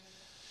say.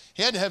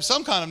 He had to have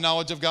some kind of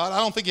knowledge of God. I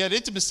don't think he had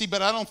intimacy,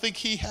 but I think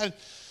he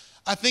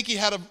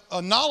had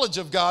a knowledge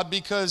of God,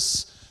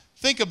 because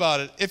think about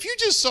it. If you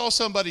just saw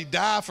somebody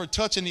die for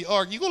touching the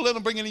ark, you going to let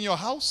them bring it in your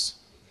house?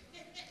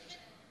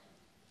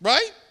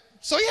 Right?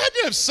 So he had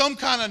to have some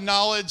kind of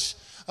knowledge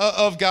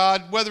of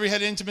God. Whether he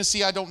had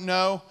intimacy, I don't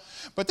know.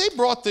 But they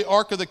brought the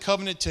Ark of the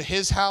Covenant to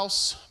his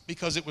house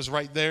because it was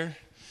right there.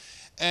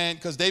 And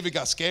because David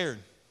got scared.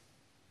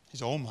 He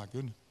said, oh my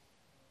goodness.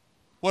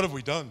 What have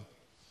we done?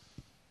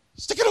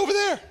 Stick it over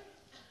there.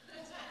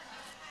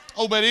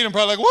 Obed-Edom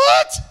probably like,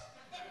 what?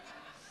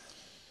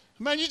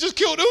 Man, you just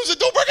killed Uzzah.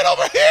 Don't bring it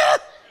over here.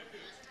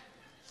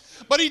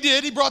 But he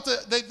did. They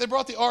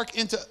brought the ark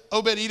into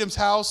Obed-Edom's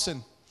house,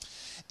 and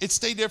it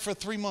stayed there for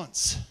 3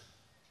 months.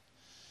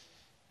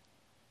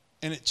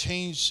 And it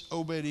changed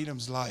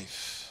Obed-Edom's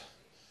life.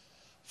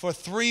 For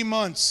 3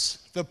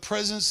 months, the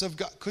presence of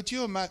God. Could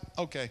you imagine?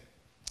 Okay.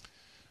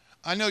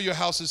 I know your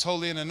house is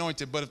holy and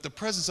anointed, but if the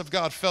presence of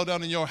God fell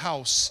down in your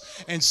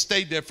house and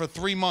stayed there for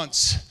 3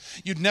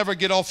 months, you'd never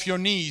get off your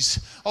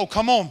knees. Oh,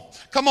 come on.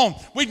 Come on.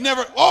 We'd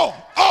never,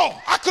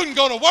 I couldn't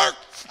go to work.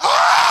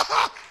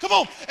 Come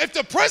on. If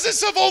the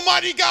presence of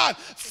Almighty God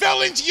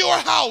fell into your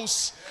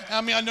house,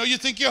 I know you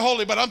think you're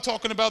holy, but I'm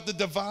talking about the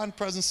divine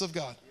presence of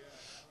God.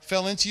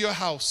 Fell into your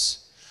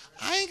house.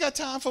 I ain't got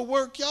time for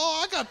work, y'all.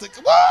 I got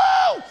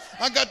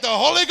the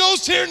Holy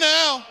Ghost here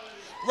now.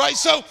 Right?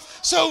 So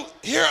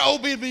here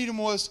Obed-Edom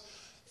was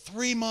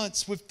 3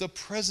 months with the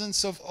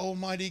presence of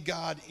Almighty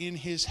God in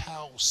his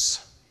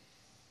house.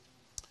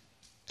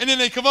 And then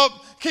they come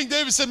up. King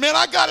David said, man,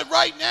 I got it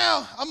right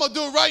now. I'm going to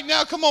do it right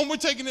now. Come on, we're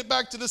taking it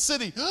back to the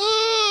city.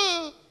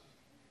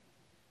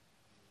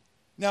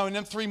 Now, in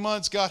them 3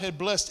 months, God had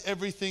blessed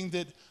everything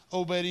that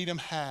Obed-Edom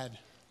had.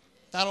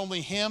 Not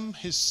only him,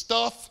 his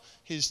stuff,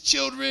 his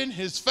children,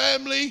 his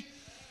family.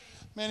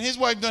 Man, his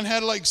wife done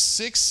had like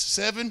 6,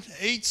 7,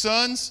 8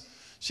 sons.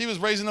 She was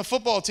raising a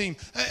football team.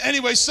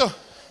 Anyway, so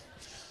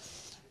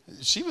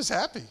she was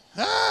happy.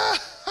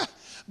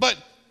 But,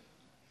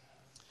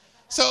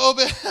 so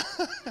Obed,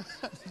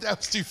 that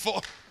was too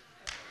far.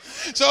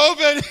 So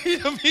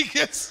Obed-Edom, he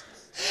gets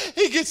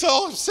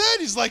all upset.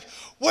 He's like,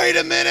 wait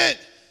a minute.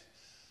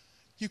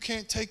 You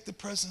can't take the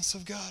presence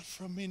of God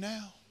from me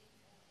now.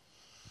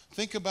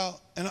 Think about,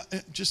 and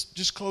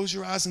just close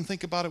your eyes and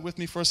think about it with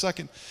me for a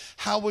second.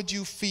 How would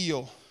you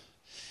feel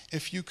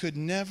if you could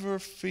never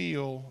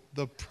feel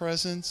the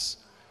presence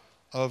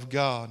of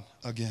God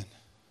again?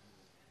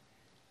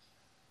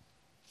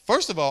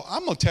 First of all,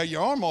 I'm going to tear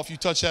your arm off if you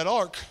touch that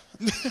ark.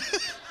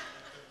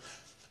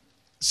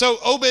 So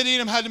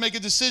Obed-Edom had to make a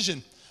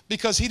decision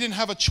because he didn't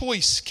have a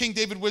choice. King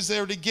David was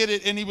there to get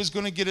it, and he was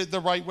going to get it the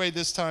right way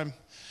this time.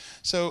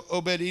 So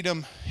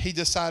Obed-Edom, he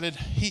decided,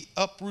 he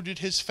uprooted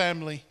his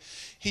family.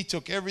 He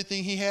took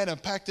everything he had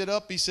and packed it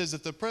up. He says,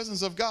 if the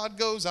presence of God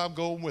goes, I'm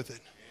going with it.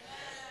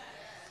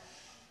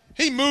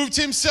 He moved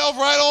himself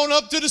right on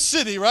up to the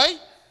city, right?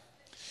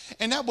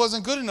 And that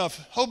wasn't good enough.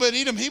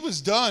 Obed-Edom, he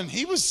was done.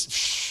 He was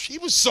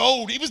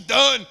sold. He was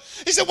done.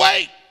 He said,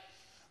 wait,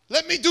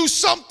 let me do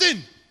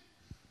something.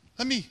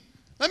 Let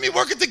me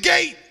work at the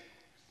gate.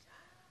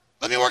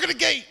 Let me work at the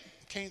gate.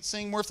 Can't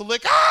sing worth a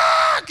lick.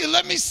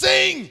 Let me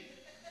sing.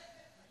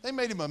 They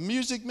made him a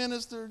music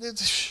minister.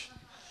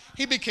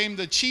 He became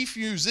the chief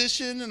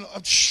musician. And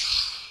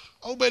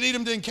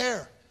Obed-Edom didn't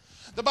care.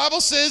 The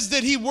Bible says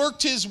that he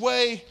worked his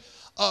way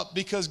up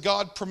because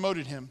God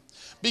promoted him.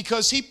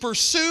 Because he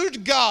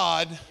pursued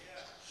God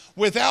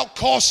without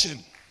caution.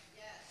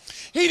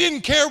 He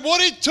didn't care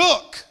what it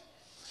took.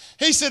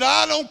 He said,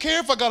 I don't care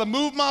if I got to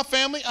move my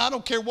family. I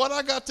don't care what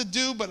I got to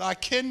do, but I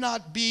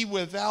cannot be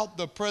without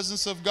the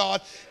presence of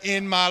God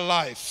in my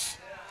life.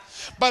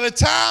 By the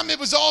time it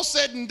was all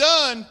said and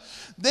done,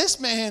 this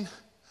man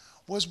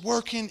was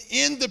working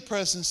in the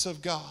presence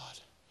of God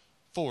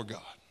for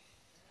God.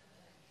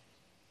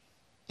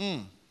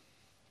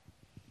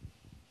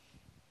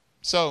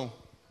 So,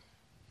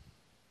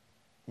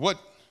 what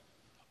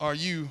are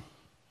you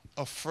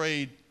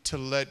afraid to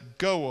let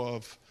go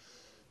of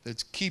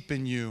that's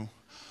keeping you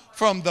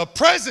from the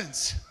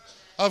presence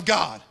of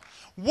God?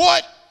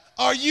 What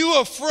are you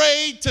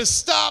afraid to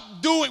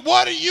stop doing?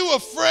 What are you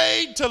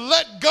afraid to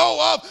let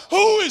go of?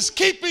 Who is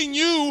keeping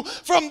you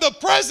from the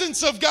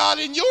presence of God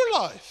in your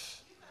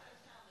life?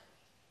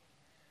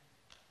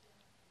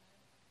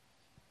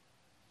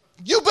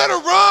 You better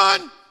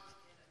run.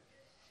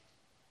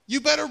 You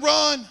better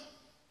run.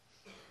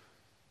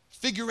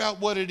 Figure out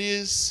what it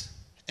is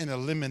and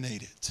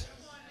eliminate it.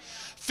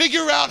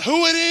 Figure out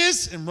who it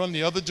is and run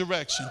the other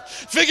direction.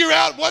 Figure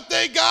out what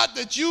they got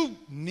that you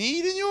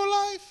need in your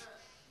life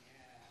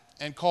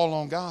and call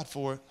on God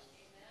for it.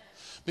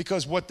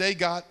 Because what they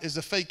got is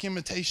a fake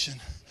imitation.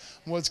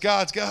 What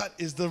God's got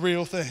is the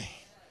real thing.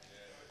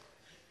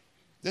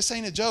 This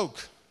ain't a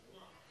joke.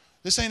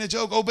 This ain't a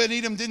joke.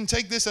 Obed-Edom didn't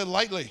take this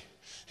lightly.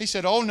 He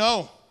said, oh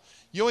no,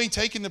 you ain't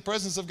taking the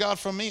presence of God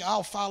from me.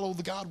 I'll follow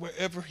the God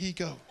wherever he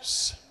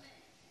goes.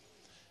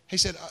 He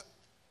said,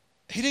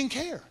 he didn't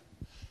care.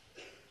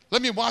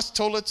 Let me wash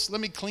toilets.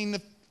 Let me clean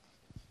the...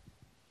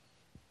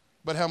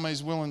 But how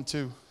many's willing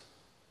to?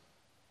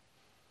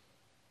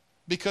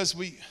 Because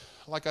we,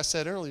 like I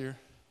said earlier,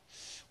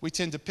 we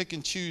tend to pick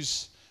and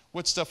choose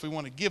what stuff we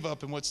want to give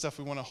up and what stuff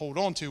we want to hold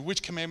on to,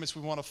 which commandments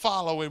we want to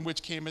follow and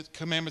which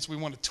commandments we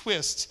want to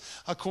twist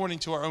according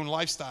to our own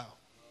lifestyle.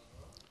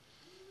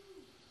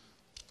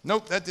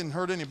 Nope, that didn't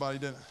hurt anybody,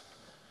 did it?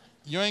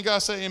 You ain't got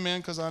to say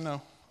amen because I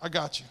know. I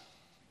got you.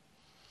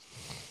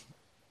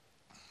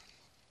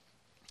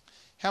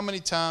 How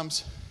many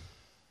times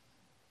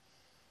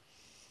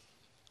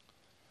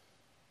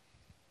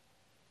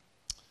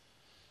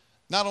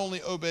not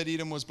only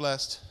Obed-Edom was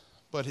blessed,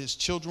 but his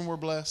children were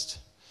blessed,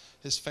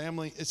 his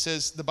family. It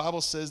says, the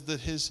Bible says that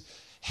his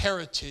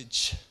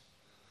heritage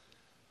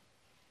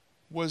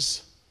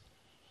was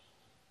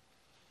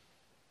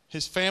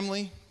his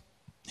family,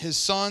 his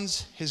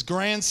sons, his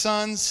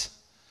grandsons.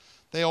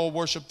 They all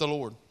worshiped the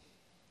Lord.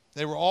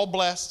 They were all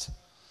blessed.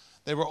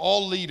 They were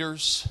all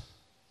leaders.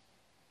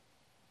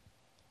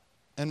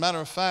 And matter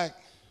of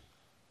fact,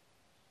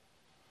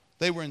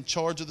 they were in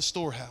charge of the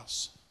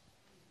storehouse.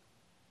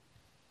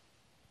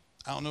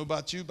 I don't know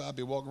about you, but I'd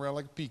be walking around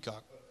like a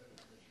peacock.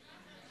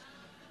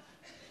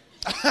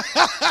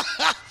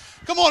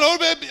 Come on,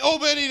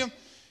 Obed-Edom,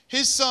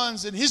 his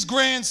sons and his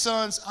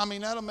grandsons. I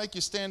mean, that'll make you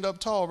stand up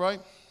tall,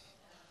 right?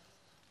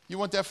 You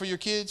want that for your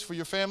kids, for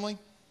your family?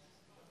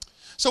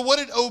 So what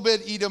did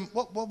Obed-Edom,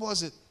 what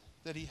was it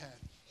that he had?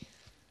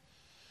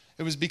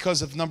 It was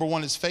because of, number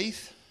one, his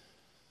faith.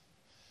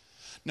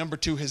 Number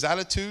two, his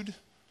attitude.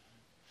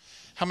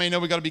 How many know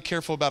we got to be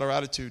careful about our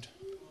attitude?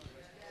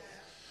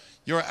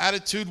 Your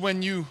attitude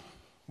when you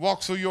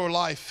walk through your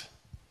life.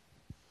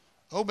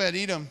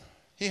 Obed-Edom,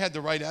 he had the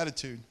right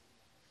attitude.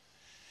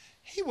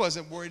 He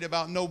wasn't worried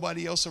about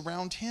nobody else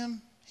around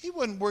him. He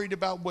wasn't worried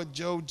about what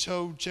Joe,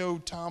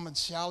 Tom, and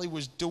Sally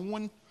was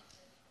doing.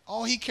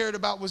 All he cared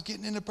about was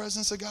getting in the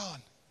presence of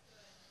God.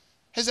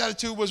 His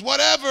attitude was,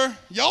 whatever,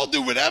 y'all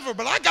do whatever,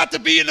 but I got to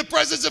be in the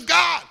presence of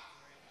God.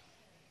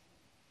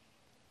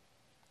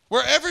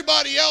 Where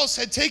everybody else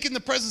had taken the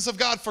presence of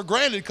God for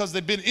granted because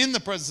they'd been in the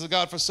presence of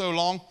God for so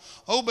long,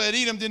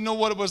 Obed-Edom didn't know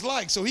what it was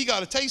like. So he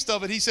got a taste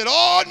of it. He said,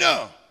 oh,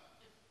 no.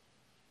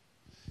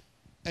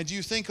 And do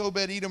you think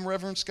Obed-Edom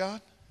reverenced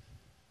God?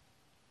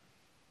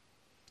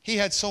 He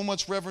had so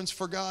much reverence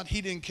for God,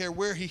 he didn't care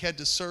where he had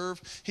to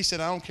serve. He said,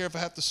 I don't care if I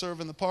have to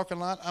serve in the parking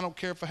lot. I don't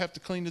care if I have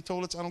to clean the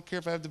toilets. I don't care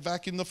if I have to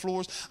vacuum the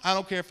floors. I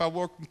don't care if I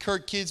work in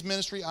Kirk Kids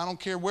Ministry. I don't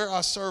care where I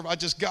serve. I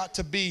just got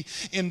to be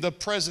in the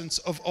presence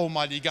of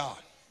Almighty God.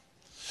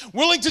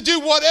 Willing to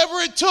do whatever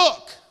it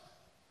took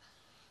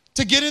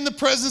to get in the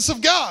presence of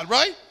God,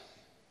 right?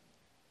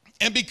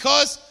 And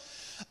because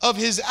of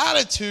his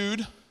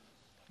attitude,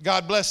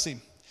 God blessed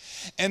him.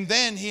 And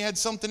then he had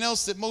something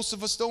else that most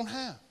of us don't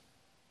have.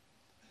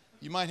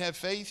 You might have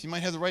faith, you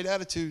might have the right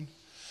attitude,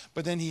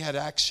 but then he had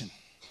action.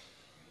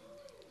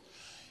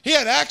 He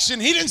had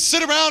action. He didn't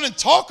sit around and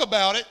talk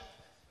about it.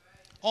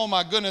 Oh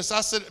my goodness,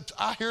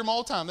 I hear him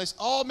all the time. They say,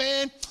 oh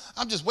man,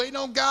 I'm just waiting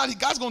on God.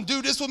 God's going to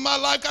do this with my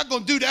life. God's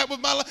going to do that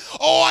with my life.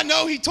 Oh, I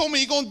know he told me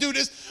he's going to do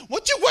this.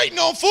 What you waiting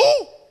on,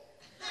 fool?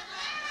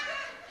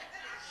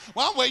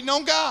 Well, I'm waiting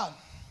on God.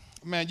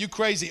 Man, you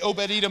crazy.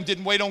 Obed-Edom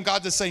didn't wait on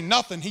God to say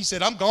nothing. He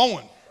said, I'm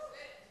going.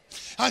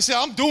 I said,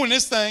 I'm doing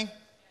this thing.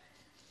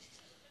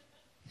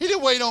 He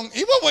wasn't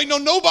waiting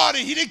on nobody.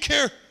 He didn't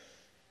care.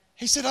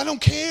 He said, I don't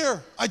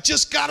care. I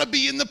just got to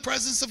be in the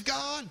presence of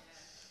God.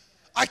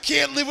 I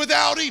can't live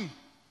without him.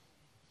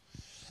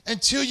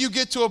 Until you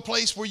get to a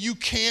place where you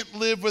can't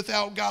live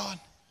without God.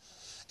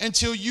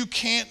 Until you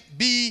can't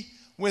be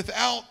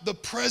without the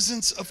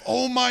presence of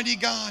Almighty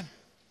God.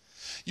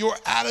 Your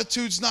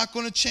attitude's not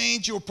going to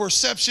change. Your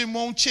perception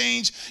won't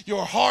change.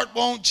 Your heart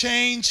won't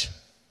change.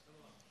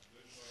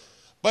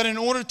 But in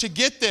order to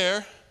get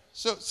there,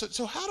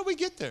 so how do we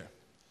get there?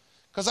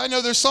 Because I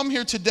know there's some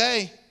here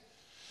today,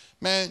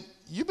 man,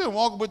 you've been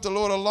walking with the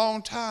Lord a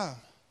long time,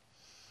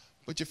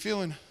 but you're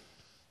feeling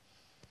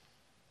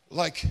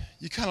like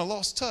you kind of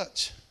lost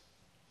touch.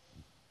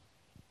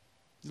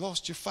 You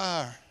lost your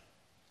fire.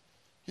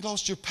 You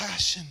lost your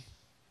passion.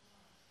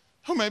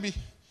 Or maybe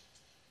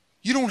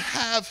you don't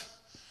have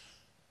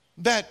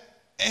that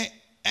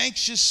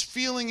anxious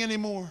feeling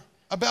anymore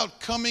about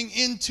coming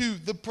into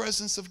the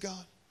presence of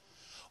God.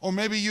 Or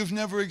maybe you've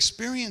never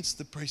experienced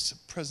the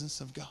presence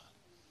of God.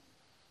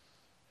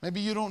 Maybe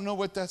you don't know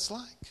what that's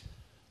like.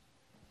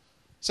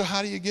 So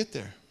how do you get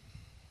there?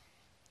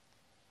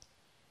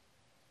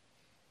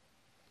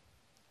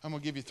 I'm going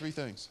to give you three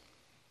things.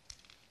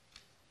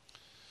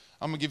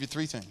 I'm going to give you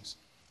three things.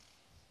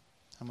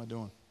 How am I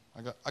doing?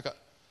 I got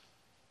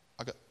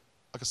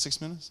 6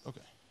 minutes?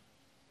 Okay.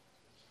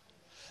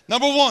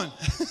 Number one.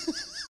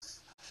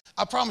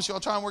 I promise you,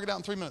 I'll try and work it out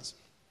in 3 minutes.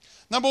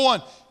 Number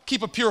one,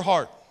 keep a pure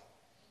heart.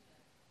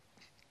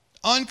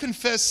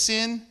 Unconfessed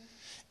sin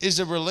is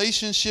a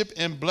relationship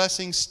and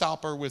blessing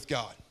stopper with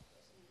God.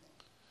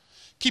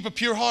 Keep a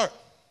pure heart.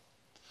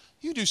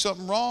 You do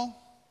something wrong,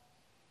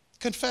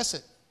 confess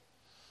it.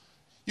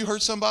 You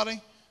hurt somebody,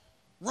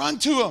 run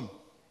to them.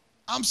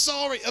 I'm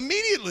sorry,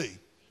 immediately.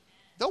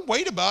 Don't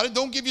wait about it.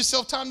 Don't give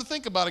yourself time to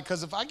think about it,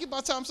 because if I give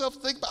myself to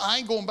think about it, I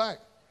ain't going back.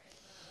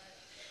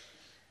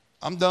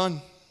 I'm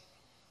done.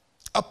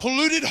 A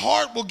polluted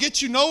heart will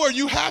get you nowhere.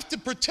 You have to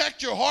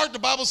protect your heart. The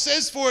Bible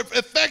says for it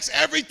affects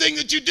everything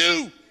that you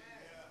do.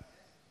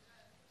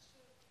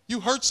 You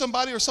hurt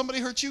somebody or somebody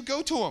hurt you,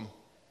 go to them.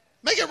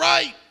 Make it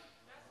right.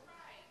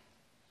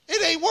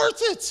 It ain't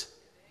worth it.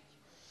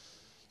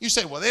 You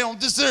say, well, they don't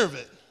deserve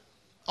it.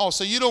 Oh,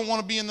 so you don't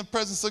want to be in the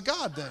presence of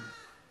God then.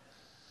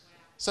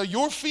 So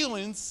your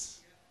feelings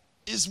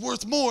is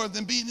worth more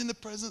than being in the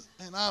presence.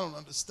 And I don't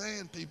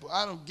understand people.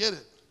 I don't get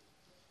it.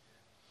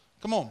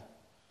 Come on.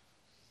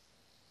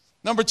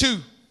 Number two,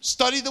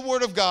 study the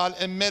Word of God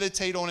and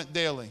meditate on it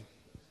daily.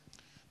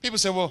 People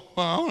say, well,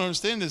 I don't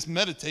understand this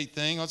meditate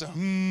thing. I say,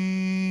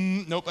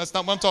 nope, that's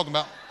not what I'm talking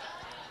about.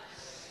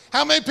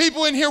 How many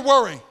people in here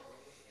worry?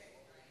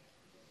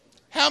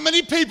 How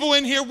many people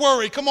in here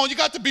worry? Come on, you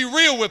got to be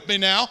real with me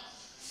now.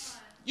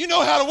 You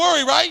know how to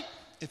worry, right?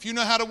 If you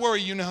know how to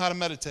worry, you know how to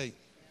meditate.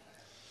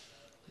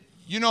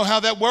 You know how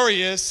that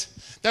worry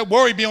is. That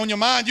worry be on your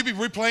mind. You be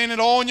replaying it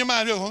all in your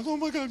mind. Oh,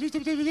 my God.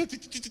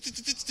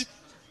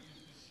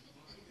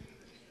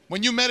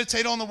 When you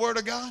meditate on the Word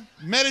of God,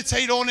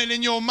 meditate on it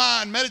in your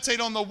mind. Meditate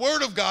on the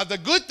Word of God, the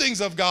good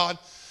things of God,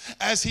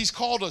 as He's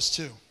called us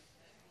to.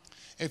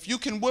 If you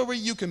can worry,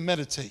 you can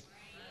meditate.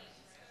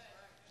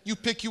 You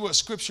pick you a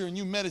scripture and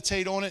you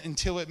meditate on it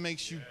until it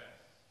makes you,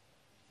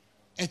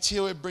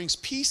 until it brings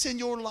peace in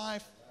your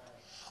life,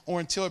 or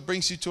until it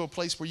brings you to a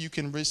place where you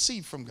can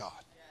receive from God.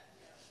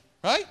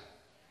 Right?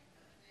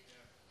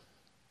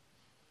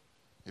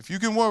 If you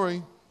can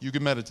worry, you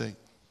can meditate.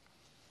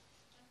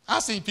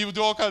 I've seen people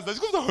do all kinds of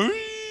things.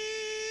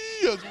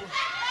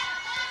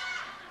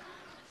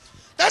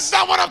 That's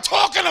not what I'm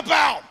talking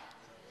about.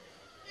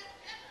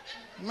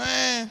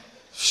 Man,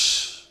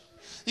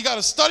 you got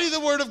to study the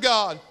Word of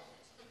God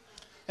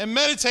and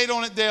meditate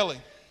on it daily.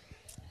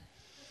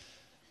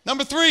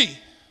 Number three,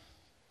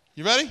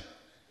 you ready?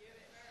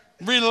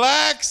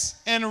 Relax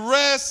and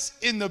rest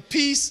in the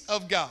peace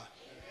of God.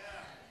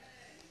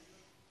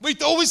 We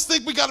always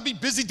think we got to be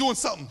busy doing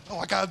something. Oh,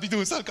 I got to be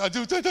doing something. I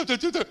got to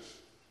do.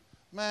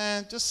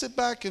 Man, just sit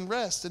back and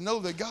rest and know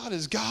that God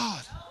is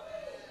God.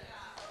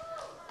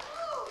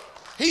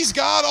 He's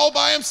God all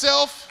by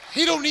Himself.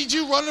 He don't need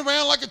you running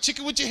around like a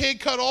chicken with your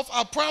head cut off.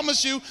 I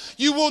promise you,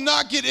 you will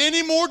not get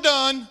any more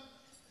done,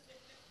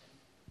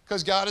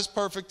 because God is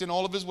perfect in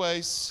all of His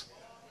ways.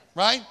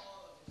 Right?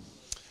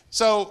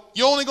 So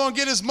you're only going to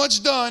get as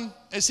much done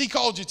as He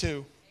called you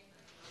to.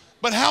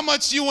 But how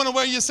much do you want to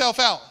wear yourself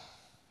out?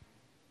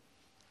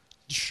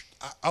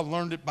 I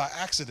learned it by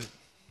accident.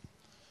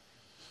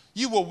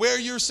 You will wear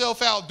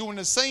yourself out doing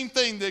the same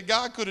thing that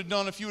God could have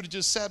done if you would have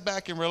just sat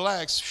back and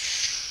relaxed.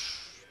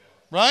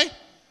 Right?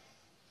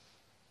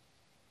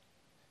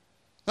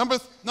 Number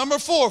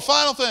four,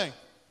 final thing.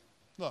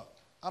 Look,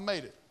 I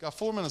made it. Got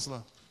 4 minutes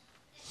left.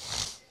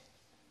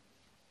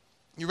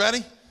 You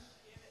ready?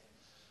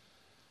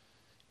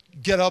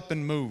 Get up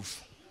and move.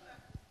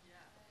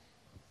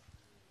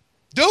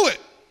 Do it.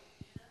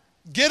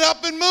 Get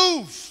up and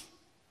move.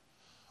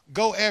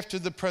 Go after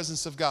the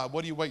presence of God.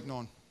 What are you waiting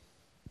on?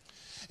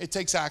 It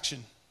takes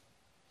action.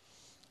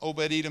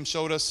 Obed-Edom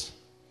showed us.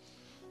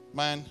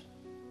 Man,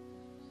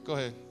 go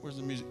ahead. Where's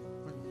the music?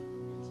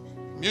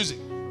 Music.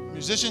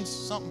 Musicians?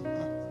 Something?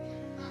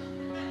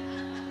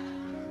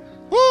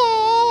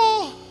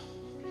 Woo!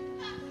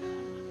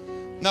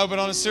 No, but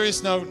on a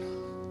serious note,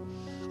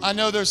 I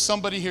know there's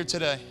somebody here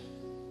today.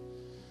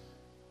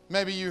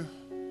 Maybe you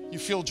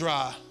feel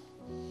dry.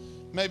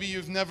 Maybe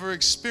you've never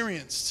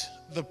experienced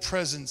the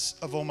presence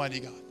of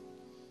Almighty God.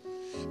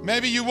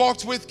 Maybe you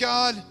walked with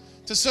God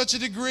to such a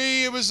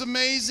degree it was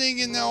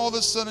amazing, and now all of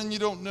a sudden you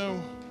don't know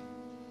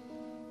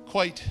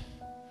quite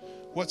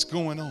what's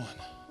going on.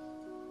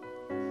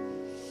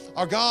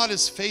 Our God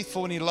is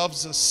faithful and He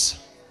loves us.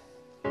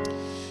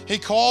 He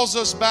calls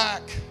us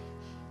back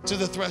to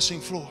the threshing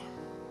floor.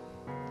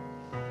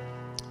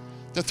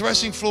 The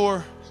threshing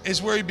floor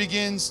is where He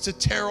begins to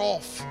tear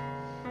off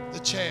the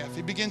chaff.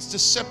 He begins to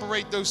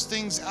separate those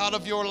things out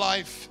of your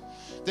life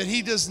that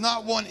He does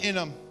not want in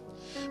them,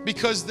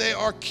 because they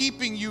are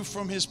keeping you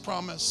from His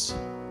promise,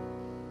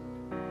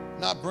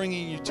 not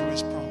bringing you to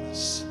His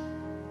promise.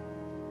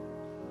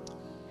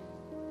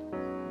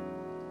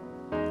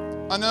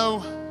 I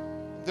know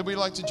that we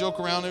like to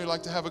joke around and we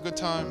like to have a good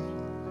time,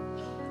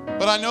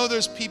 but I know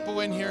there's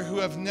people in here who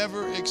have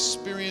never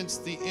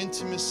experienced the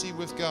intimacy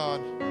with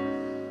God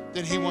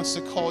that He wants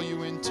to call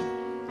you into.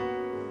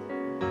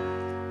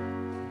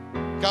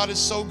 God is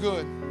so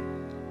good.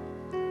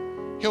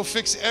 He'll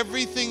fix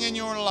everything in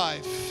your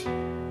life.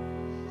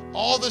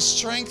 All the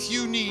strength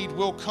you need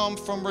will come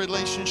from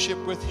relationship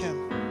with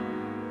Him.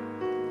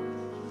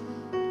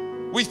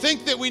 We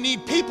think that we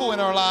need people in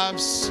our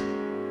lives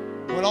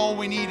when all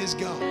we need is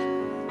God.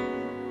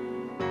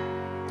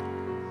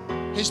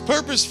 His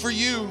purpose for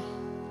you,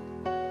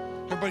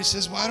 everybody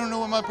says, well, I don't know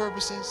what my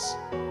purpose is.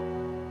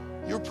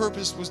 Your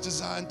purpose was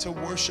designed to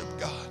worship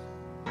God.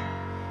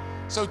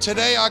 So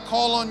today I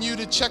call on you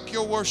to check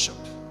your worship.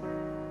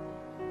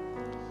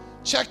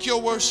 Check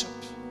your worship.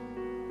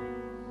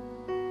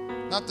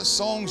 Not the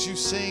songs you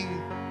sing,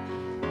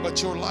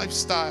 but your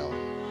lifestyle.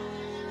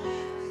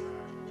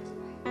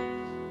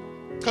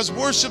 Because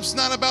worship's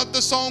not about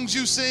the songs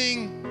you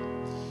sing.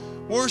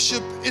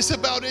 Worship is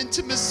about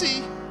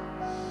intimacy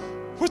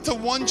with the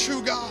one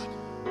true God,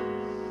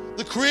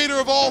 the creator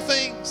of all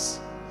things,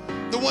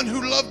 the one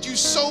who loved you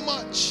so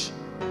much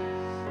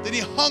that He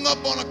hung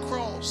up on a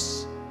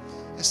cross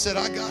and said,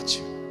 I got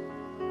you.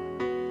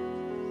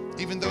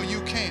 Even though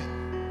you can't,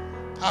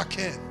 I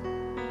can.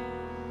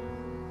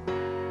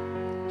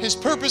 His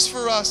purpose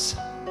for us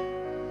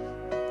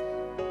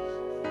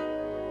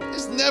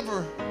is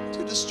never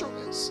to destroy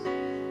us.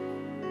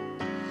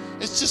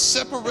 It's to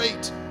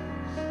separate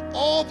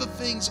all the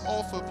things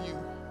off of you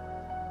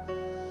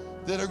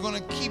that are going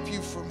to keep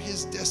you from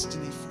His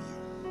destiny for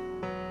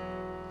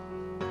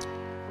you.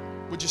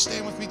 Would you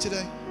stand with me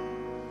today?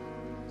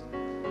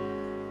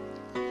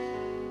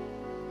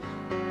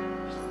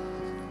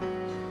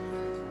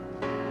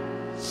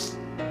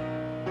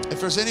 If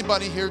there's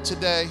anybody here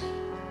today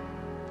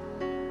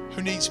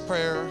who needs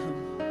prayer, who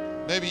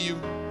maybe you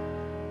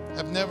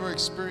have never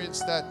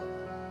experienced that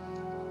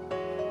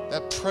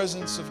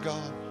presence of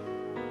God.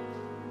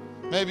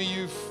 Maybe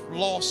you've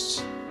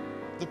lost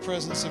the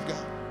presence of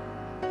God.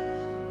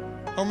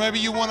 Or maybe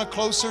you want a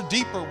closer,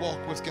 deeper walk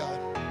with God.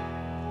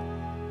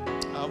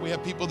 We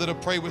have people that'll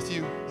pray with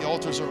you. The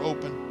altars are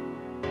open.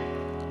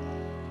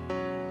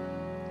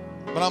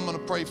 But I'm going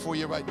to pray for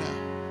you right now.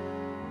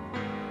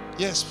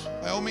 Yes,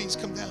 by all means,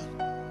 come down.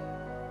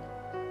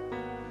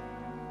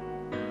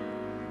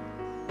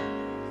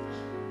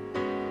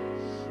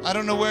 I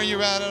don't know where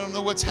you're at. I don't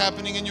know what's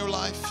happening in your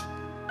life.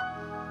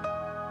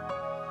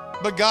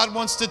 But God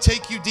wants to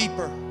take you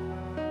deeper.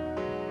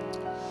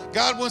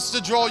 God wants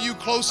to draw you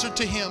closer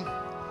to Him.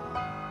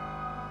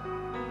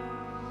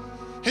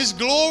 His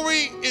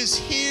glory is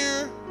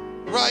here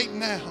right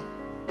now.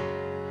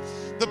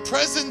 The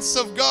presence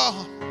of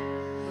God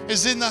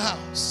is in the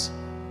house.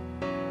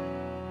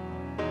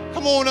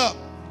 Come on up.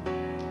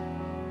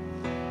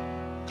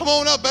 Come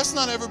on up. That's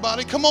not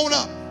everybody. Come on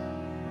up.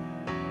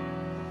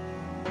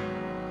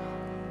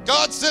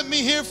 God sent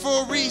me here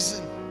for a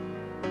reason.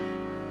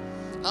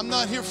 I'm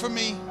not here for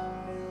me.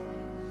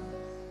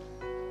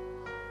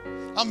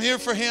 I'm here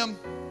for Him.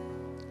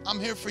 I'm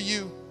here for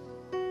you.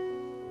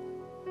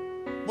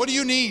 What do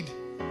you need?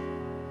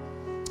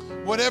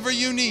 Whatever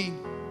you need,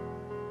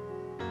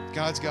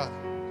 God's got it.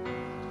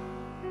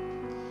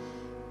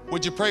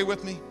 Would you pray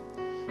with me?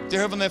 Dear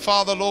Heavenly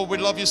Father, Lord, we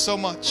love you so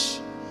much.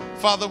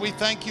 Father, we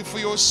thank you for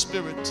your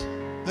Spirit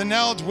that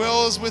now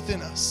dwells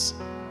within us.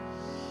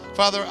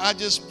 Father, I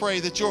just pray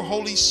that your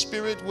Holy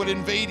Spirit would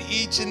invade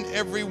each and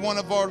every one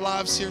of our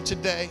lives here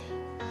today.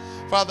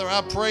 Father,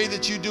 I pray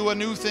that you do a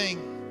new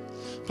thing.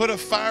 Put a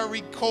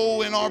fiery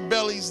coal in our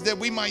bellies that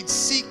we might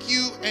seek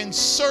you and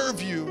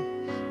serve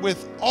you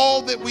with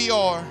all that we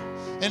are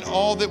and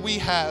all that we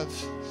have.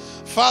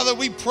 Father,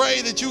 we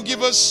pray that you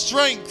give us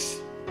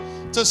strength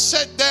to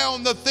set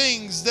down the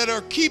things that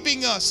are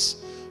keeping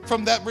us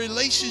from that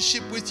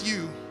relationship with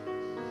you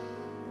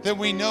that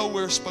we know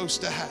we're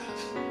supposed to have.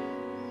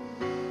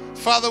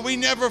 Father, we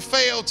never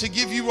fail to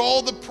give you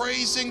all the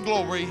praise and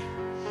glory.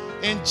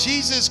 In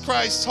Jesus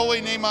Christ's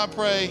holy name I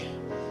pray.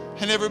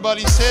 And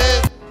everybody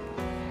said,